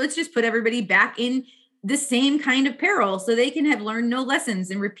everybody back in the same kind of peril so they can have learned no lessons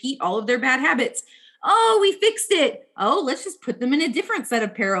and repeat all of their bad habits. Oh, we fixed it. Oh, let's just put them in a different set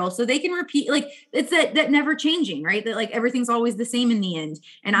of peril so they can repeat. Like, it's that never changing, right? That, like, everything's always the same in the end.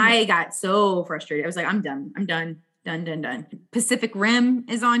 And I got so frustrated. I was like, I'm done. Pacific Rim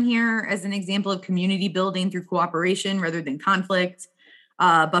is on here as an example of community building through cooperation rather than conflict.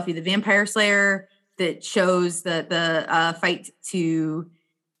 Buffy the Vampire Slayer, that shows that the fight to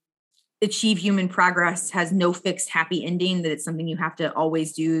achieve human progress has no fixed happy ending, that it's something you have to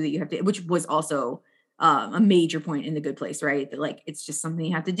always do, that you have to, which was also a major point in The Good Place, right? That, like, it's just something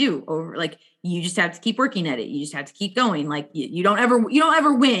you have to do over, like, you just have to keep working at it. You just have to keep going. Like, you don't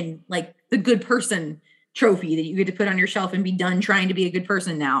ever win, like, the good person trophy that you get to put on your shelf and be done trying to be a good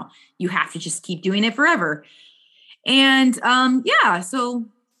person. Now you have to just keep doing it forever. And so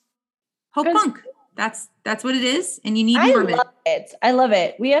Hope Punk, that's what it is. And you need more of it. I love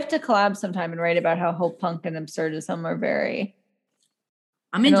it. We have to collab sometime and write about how Hope Punk and absurdism are very,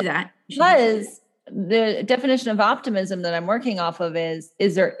 I'm into that. Because the definition of optimism that I'm working off of is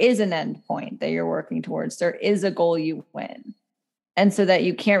there is an end point that you're working towards. There is a goal you win. And so that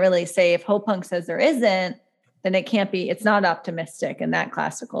you can't really say, if Hope Punk says there isn't, then it can't be, it's not optimistic in that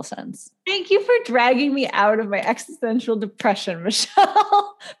classical sense. Thank you for dragging me out of my existential depression,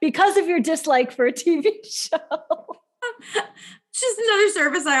 Michelle, because of your dislike for a TV show. Just another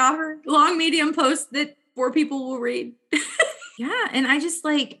service I offer. Long medium post that 4 people will read. Yeah. And I just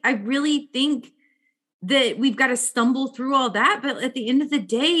I really think that we've got to stumble through all that. But at the end of the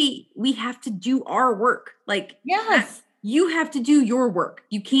day, we have to do our work. Yes. You have to do your work.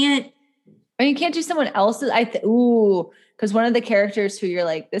 You can't. Or you can't do someone else's. Because one of the characters who you're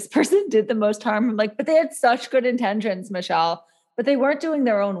like, this person did the most harm. I'm like, but they had such good intentions, Michelle, but they weren't doing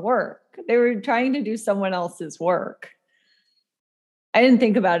their own work. They were trying to do someone else's work. I didn't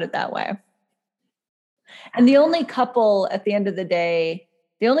think about it that way. And the only couple at the end of the day,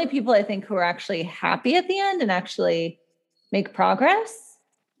 the only people I think who are actually happy at the end and actually make progress,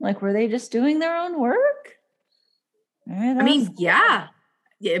 were they just doing their own work? Yeah.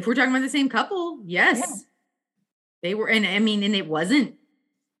 If we're talking about the same couple, yes. Yeah. They were, and it wasn't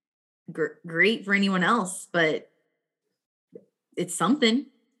great for anyone else, but it's something.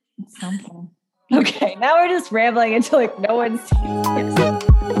 It's something. Okay, now we're just rambling until no one sees this.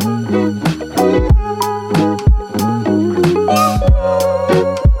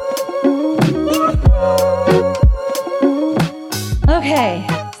 Okay,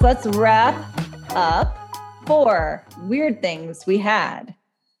 so let's wrap up 4 weird things we had.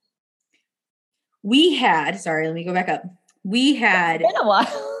 Sorry, let me go back up. We had it's been a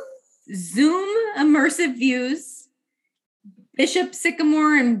while. Zoom immersive views, Bishop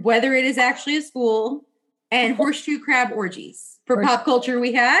Sycamore and whether it is actually a school, and horseshoe crab orgies. For pop culture,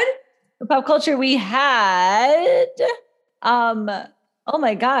 we had. Oh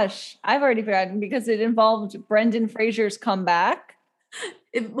my gosh, I've already forgotten because it involved Brendan Fraser's comeback.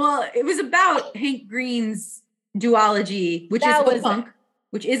 It was about Hank Green's duology, which is Hope Punk.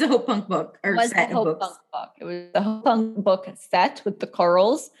 Which is a Hope Punk book or set of books. It was a Hope Punk book set with the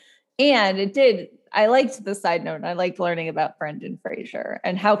corals. And I liked the side note. I liked learning about Brendan Fraser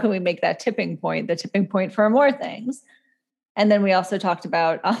and how can we make that the tipping point for more things. And then we also talked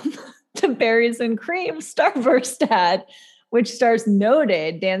about the Berries and Cream Starburst ad, which stars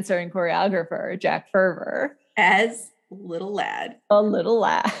noted dancer and choreographer Jack Ferver. As Little Lad. A little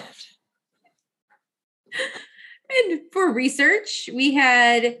lad. And for research, we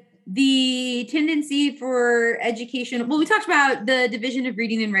had the tendency for education. Well, we talked about the division of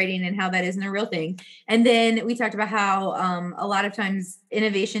reading and writing and how that isn't a real thing. And then we talked about how a lot of times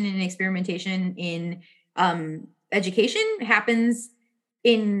innovation and experimentation in education happens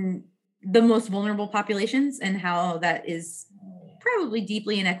in the most vulnerable populations and how that is probably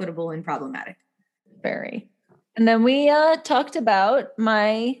deeply inequitable and problematic. Very. And then we talked about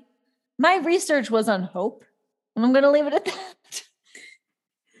my research was on hope. And I'm going to leave it at that.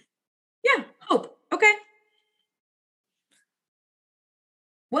 Yeah, hope. Okay.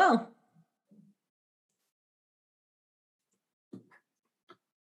 Well.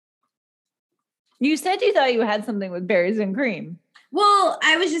 You said you thought you had something with Berries and Cream. Well,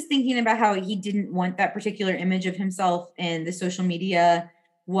 I was just thinking about how he didn't want that particular image of himself, and the social media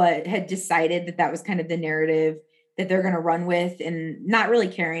had decided that was kind of the narrative that they're going to run with, and not really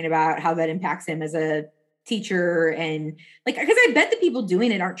caring about how that impacts him as a teacher. And because I bet the people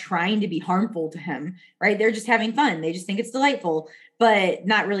doing it aren't trying to be harmful to him, right? They're just having fun. They just think it's delightful, but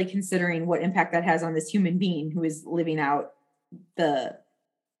not really considering what impact that has on this human being who is living out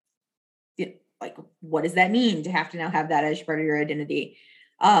what does that mean to have to now have that as part of your identity?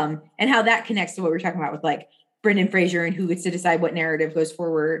 And how that connects to what we're talking about with Brendan Fraser and who gets to decide what narrative goes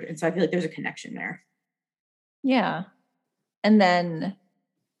forward. And so I feel like there's a connection there. Yeah. And then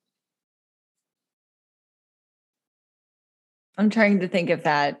I'm trying to think if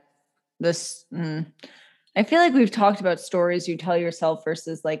I feel like we've talked about stories you tell yourself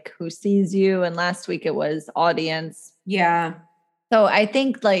versus who sees you. And last week it was audience. Yeah. So I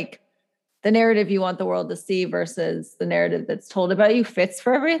think the narrative you want the world to see versus the narrative that's told about you fits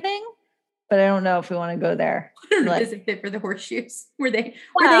for everything. But I don't know if we want to go there. I don't know. Does it fit for the horseshoes? Were they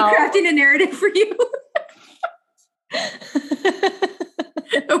crafting a narrative for you?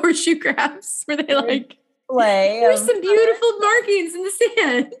 The horseshoe crabs. Were they there's some beautiful markings in the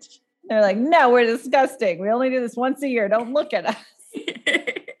sand. They're no, we're disgusting. We only do this once a year. Don't look at us.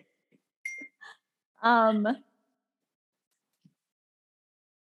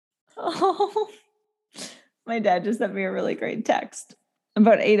 Oh, my dad just sent me a really great text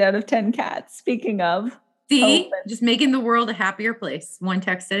about 8 out of 10 cats. Speaking of, just making the world a happier place, one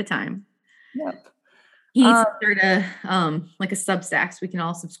text at a time. Yep. He needs to start a Substack so we can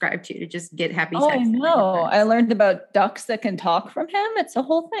all subscribe to just get happy texts. I know. I learned about ducks that can talk from him. It's a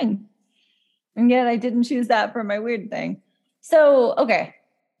whole thing. And yet I didn't choose that for my weird thing. So, okay.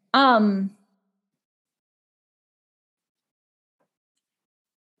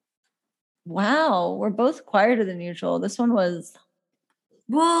 Wow, we're both quieter than usual. This one was,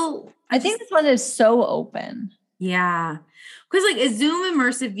 Well, I think this one is so open. yeah. Because like Zoom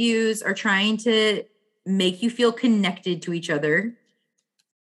immersive views are trying to make you feel connected to each other.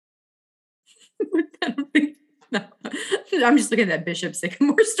 I don't think, no. I'm just looking at that Bishop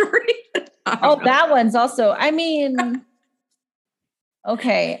Sycamore story. Oh, that one's also, I mean,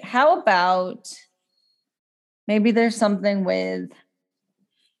 okay, how about maybe there's something with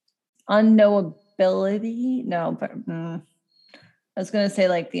unknowability? No, but I was going to say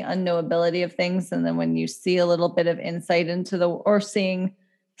like the unknowability of things. And then when you see a little bit of insight into or switching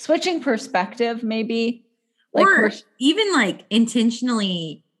perspective, maybe. Like or even like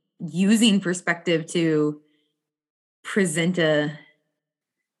intentionally using perspective to present a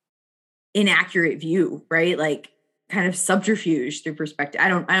inaccurate view, right? Like kind of subterfuge through perspective. I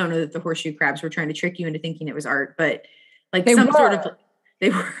don't know that the horseshoe crabs were trying to trick you into thinking it was art, but like they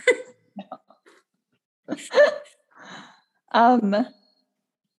were.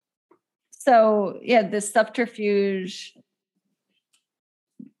 So yeah, this subterfuge,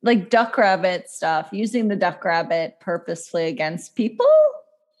 like duck rabbit stuff, using the duck rabbit purposefully against people.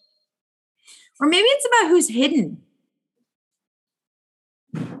 Or maybe it's about who's hidden.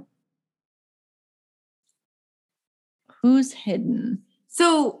 Who's hidden?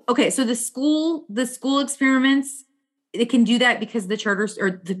 So, okay. So the school experiments, it can do that because the charters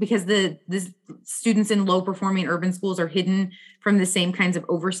because the students in low performing urban schools are hidden from the same kinds of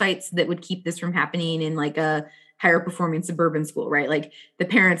oversights that would keep this from happening in like a higher performing suburban school, right? Like the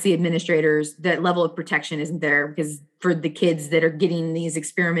parents, the administrators, that level of protection isn't there because for the kids that are getting these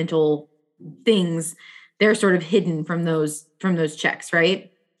experimental things, they're sort of hidden from those checks,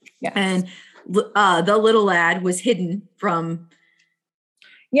 right? Yeah. And the little lad was hidden from.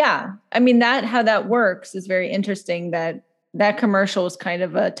 Yeah. I mean, how that works is very interesting. That commercial was kind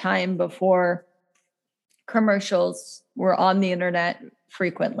of a time before commercials were on the internet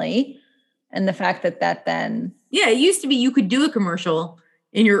frequently. And the fact that then. Yeah, it used to be you could do a commercial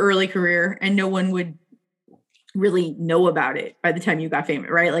in your early career and no one would really know about it by the time you got famous,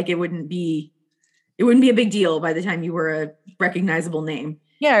 right? Like it wouldn't be a big deal by the time you were a recognizable name.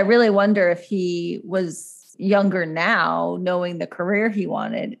 Yeah, I really wonder if he was younger now, knowing the career he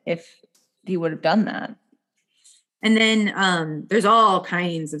wanted, if he would have done that. And then there's all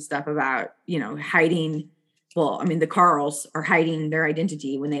kinds of stuff about, hiding. Well, I mean, the Carls are hiding their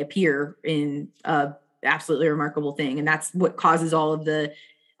identity when they appear in a absolutely remarkable thing. And that's what causes all of the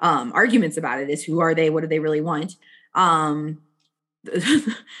arguments about it is who are they? What do they really want? The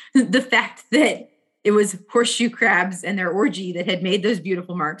fact that it was horseshoe crabs and their orgy that had made those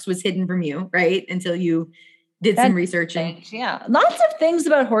beautiful marks was hidden from you, right? Until you did some research. Yeah. Lots of things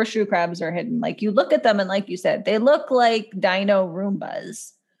about horseshoe crabs are hidden. Like you look at them and like you said, they look like dino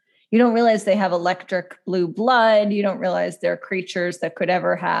Roombas. You don't realize they have electric blue blood. You don't realize they're creatures that could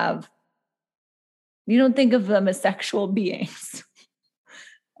ever have. You don't think of them as sexual beings.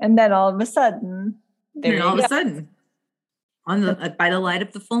 And then all of a sudden, by the light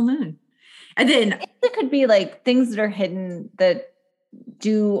of the full moon. And then it could be like things that are hidden that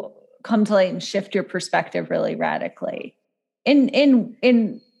do come to light and shift your perspective really radically in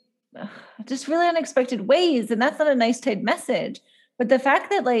just really unexpected ways. And that's not a nice tight message. But the fact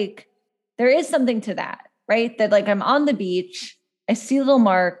that like there is something to that, right? That like I'm on the beach, I see little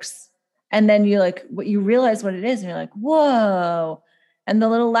marks, and then you realize what it is, and you're like, whoa. And the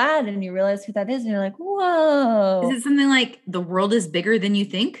little lad, and you realize who that is, and you're like, whoa. Is it something like the world is bigger than you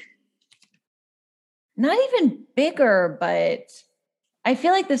think? Not even bigger, but I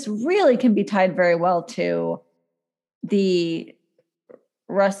feel like this really can be tied very well to the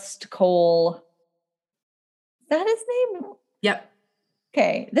Rust Cole. Is that his name? Yep.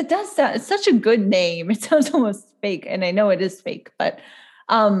 Okay. That does sound, it's such a good name. It sounds almost fake. And I know it is fake, but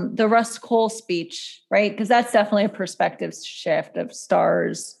the Rust Cole speech, right? Because that's definitely a perspective shift of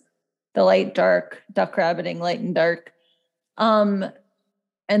stars, the light, dark, duck rabbiting, light and dark. And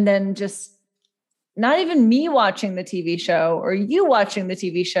then just not even me watching the TV show or you watching the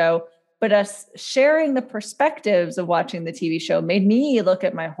TV show, but us sharing the perspectives of watching the TV show made me look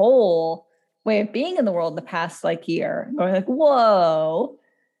at my whole way of being in the world the past year, going like, whoa.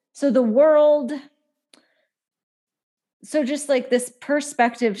 So the world, so just like this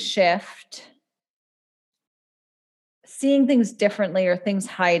perspective shift, seeing things differently or things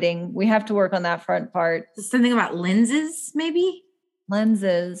hiding, we have to work on that front part. Something about lenses, maybe?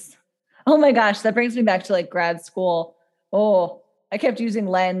 Lenses. Oh my gosh, that brings me back to grad school. Oh, I kept using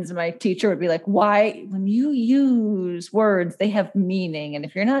lens, and my teacher would be like, why, when you use words, they have meaning. And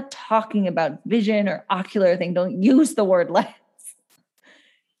if you're not talking about vision or ocular thing, don't use the word lens.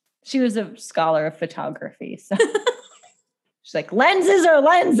 She was a scholar of photography. So she's like, lenses are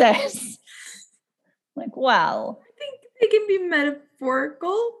lenses. I'm like, wow. I think they can be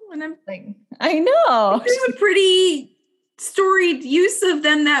metaphorical. And I'm Like, I know. there's a pretty storied use of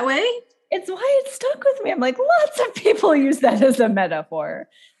them that way. It's why it stuck with me. I'm like, lots of people use that as a metaphor.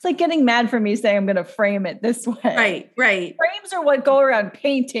 It's like getting mad for me saying I'm going to frame it this way. Right. Frames are what go around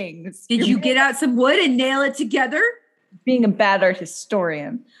paintings. Did you get out some wood and nail it together? Being a bad art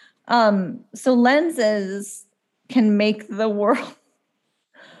historian. So lenses can make the world.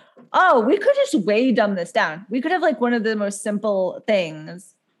 Oh, we could just way dumb this down. We could have like one of the most simple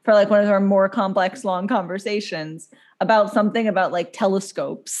things for like one of our more complex, long conversations about something about like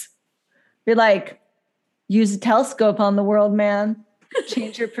telescopes. Be like, use a telescope on the world, man.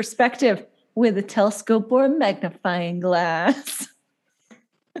 Change your perspective with a telescope or a magnifying glass.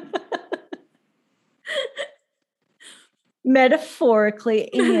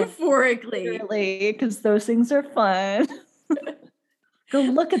 Metaphorically and literally, because those things are fun. Go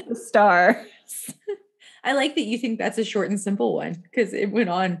look at the stars. I like that you think that's a short and simple one because it went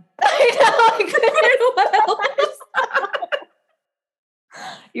on. I know.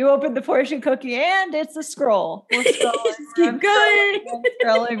 You open the fortune cookie and it's a scroll. We're scrolling, Just keep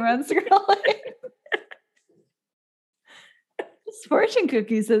going. Run scrolling. This fortune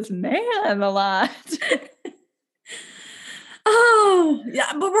cookie says, man, a lot. Oh,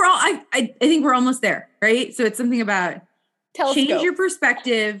 yeah, but we're all, I think we're almost there, right? So it's something about Telescope. change your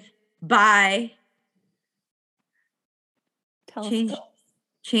perspective by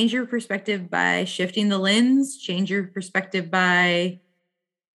change your perspective by shifting the lens, change your perspective by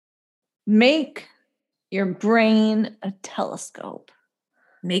make your brain a telescope.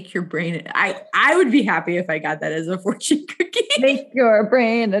 make your brain. I would be happy if I got that as a fortune cookie. Make your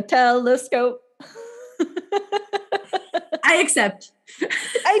brain a telescope. I accept.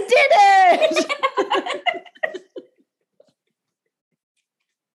 I did it.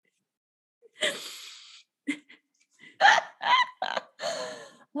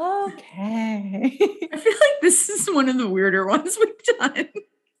 Okay. I feel like this is one of the weirder ones we've done.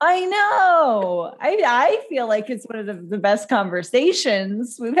 I know. I feel like it's one of the best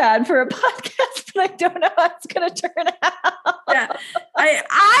conversations we've had for a podcast, but I don't know how it's going to turn out. Yeah,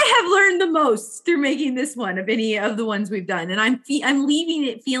 I have learned the most through making this one of any of the ones we've done, and I'm leaving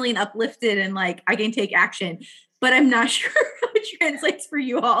it feeling uplifted and like I can take action, but I'm not sure how it translates for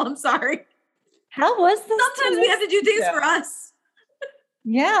you all. I'm sorry. How was this? Sometimes we have to do things for us.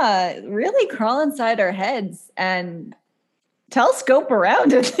 Yeah, really crawl inside our heads and telescope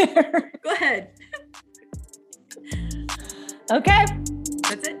around in there. Go ahead. Okay.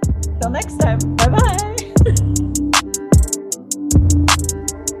 That's it. Till next time. Bye-bye.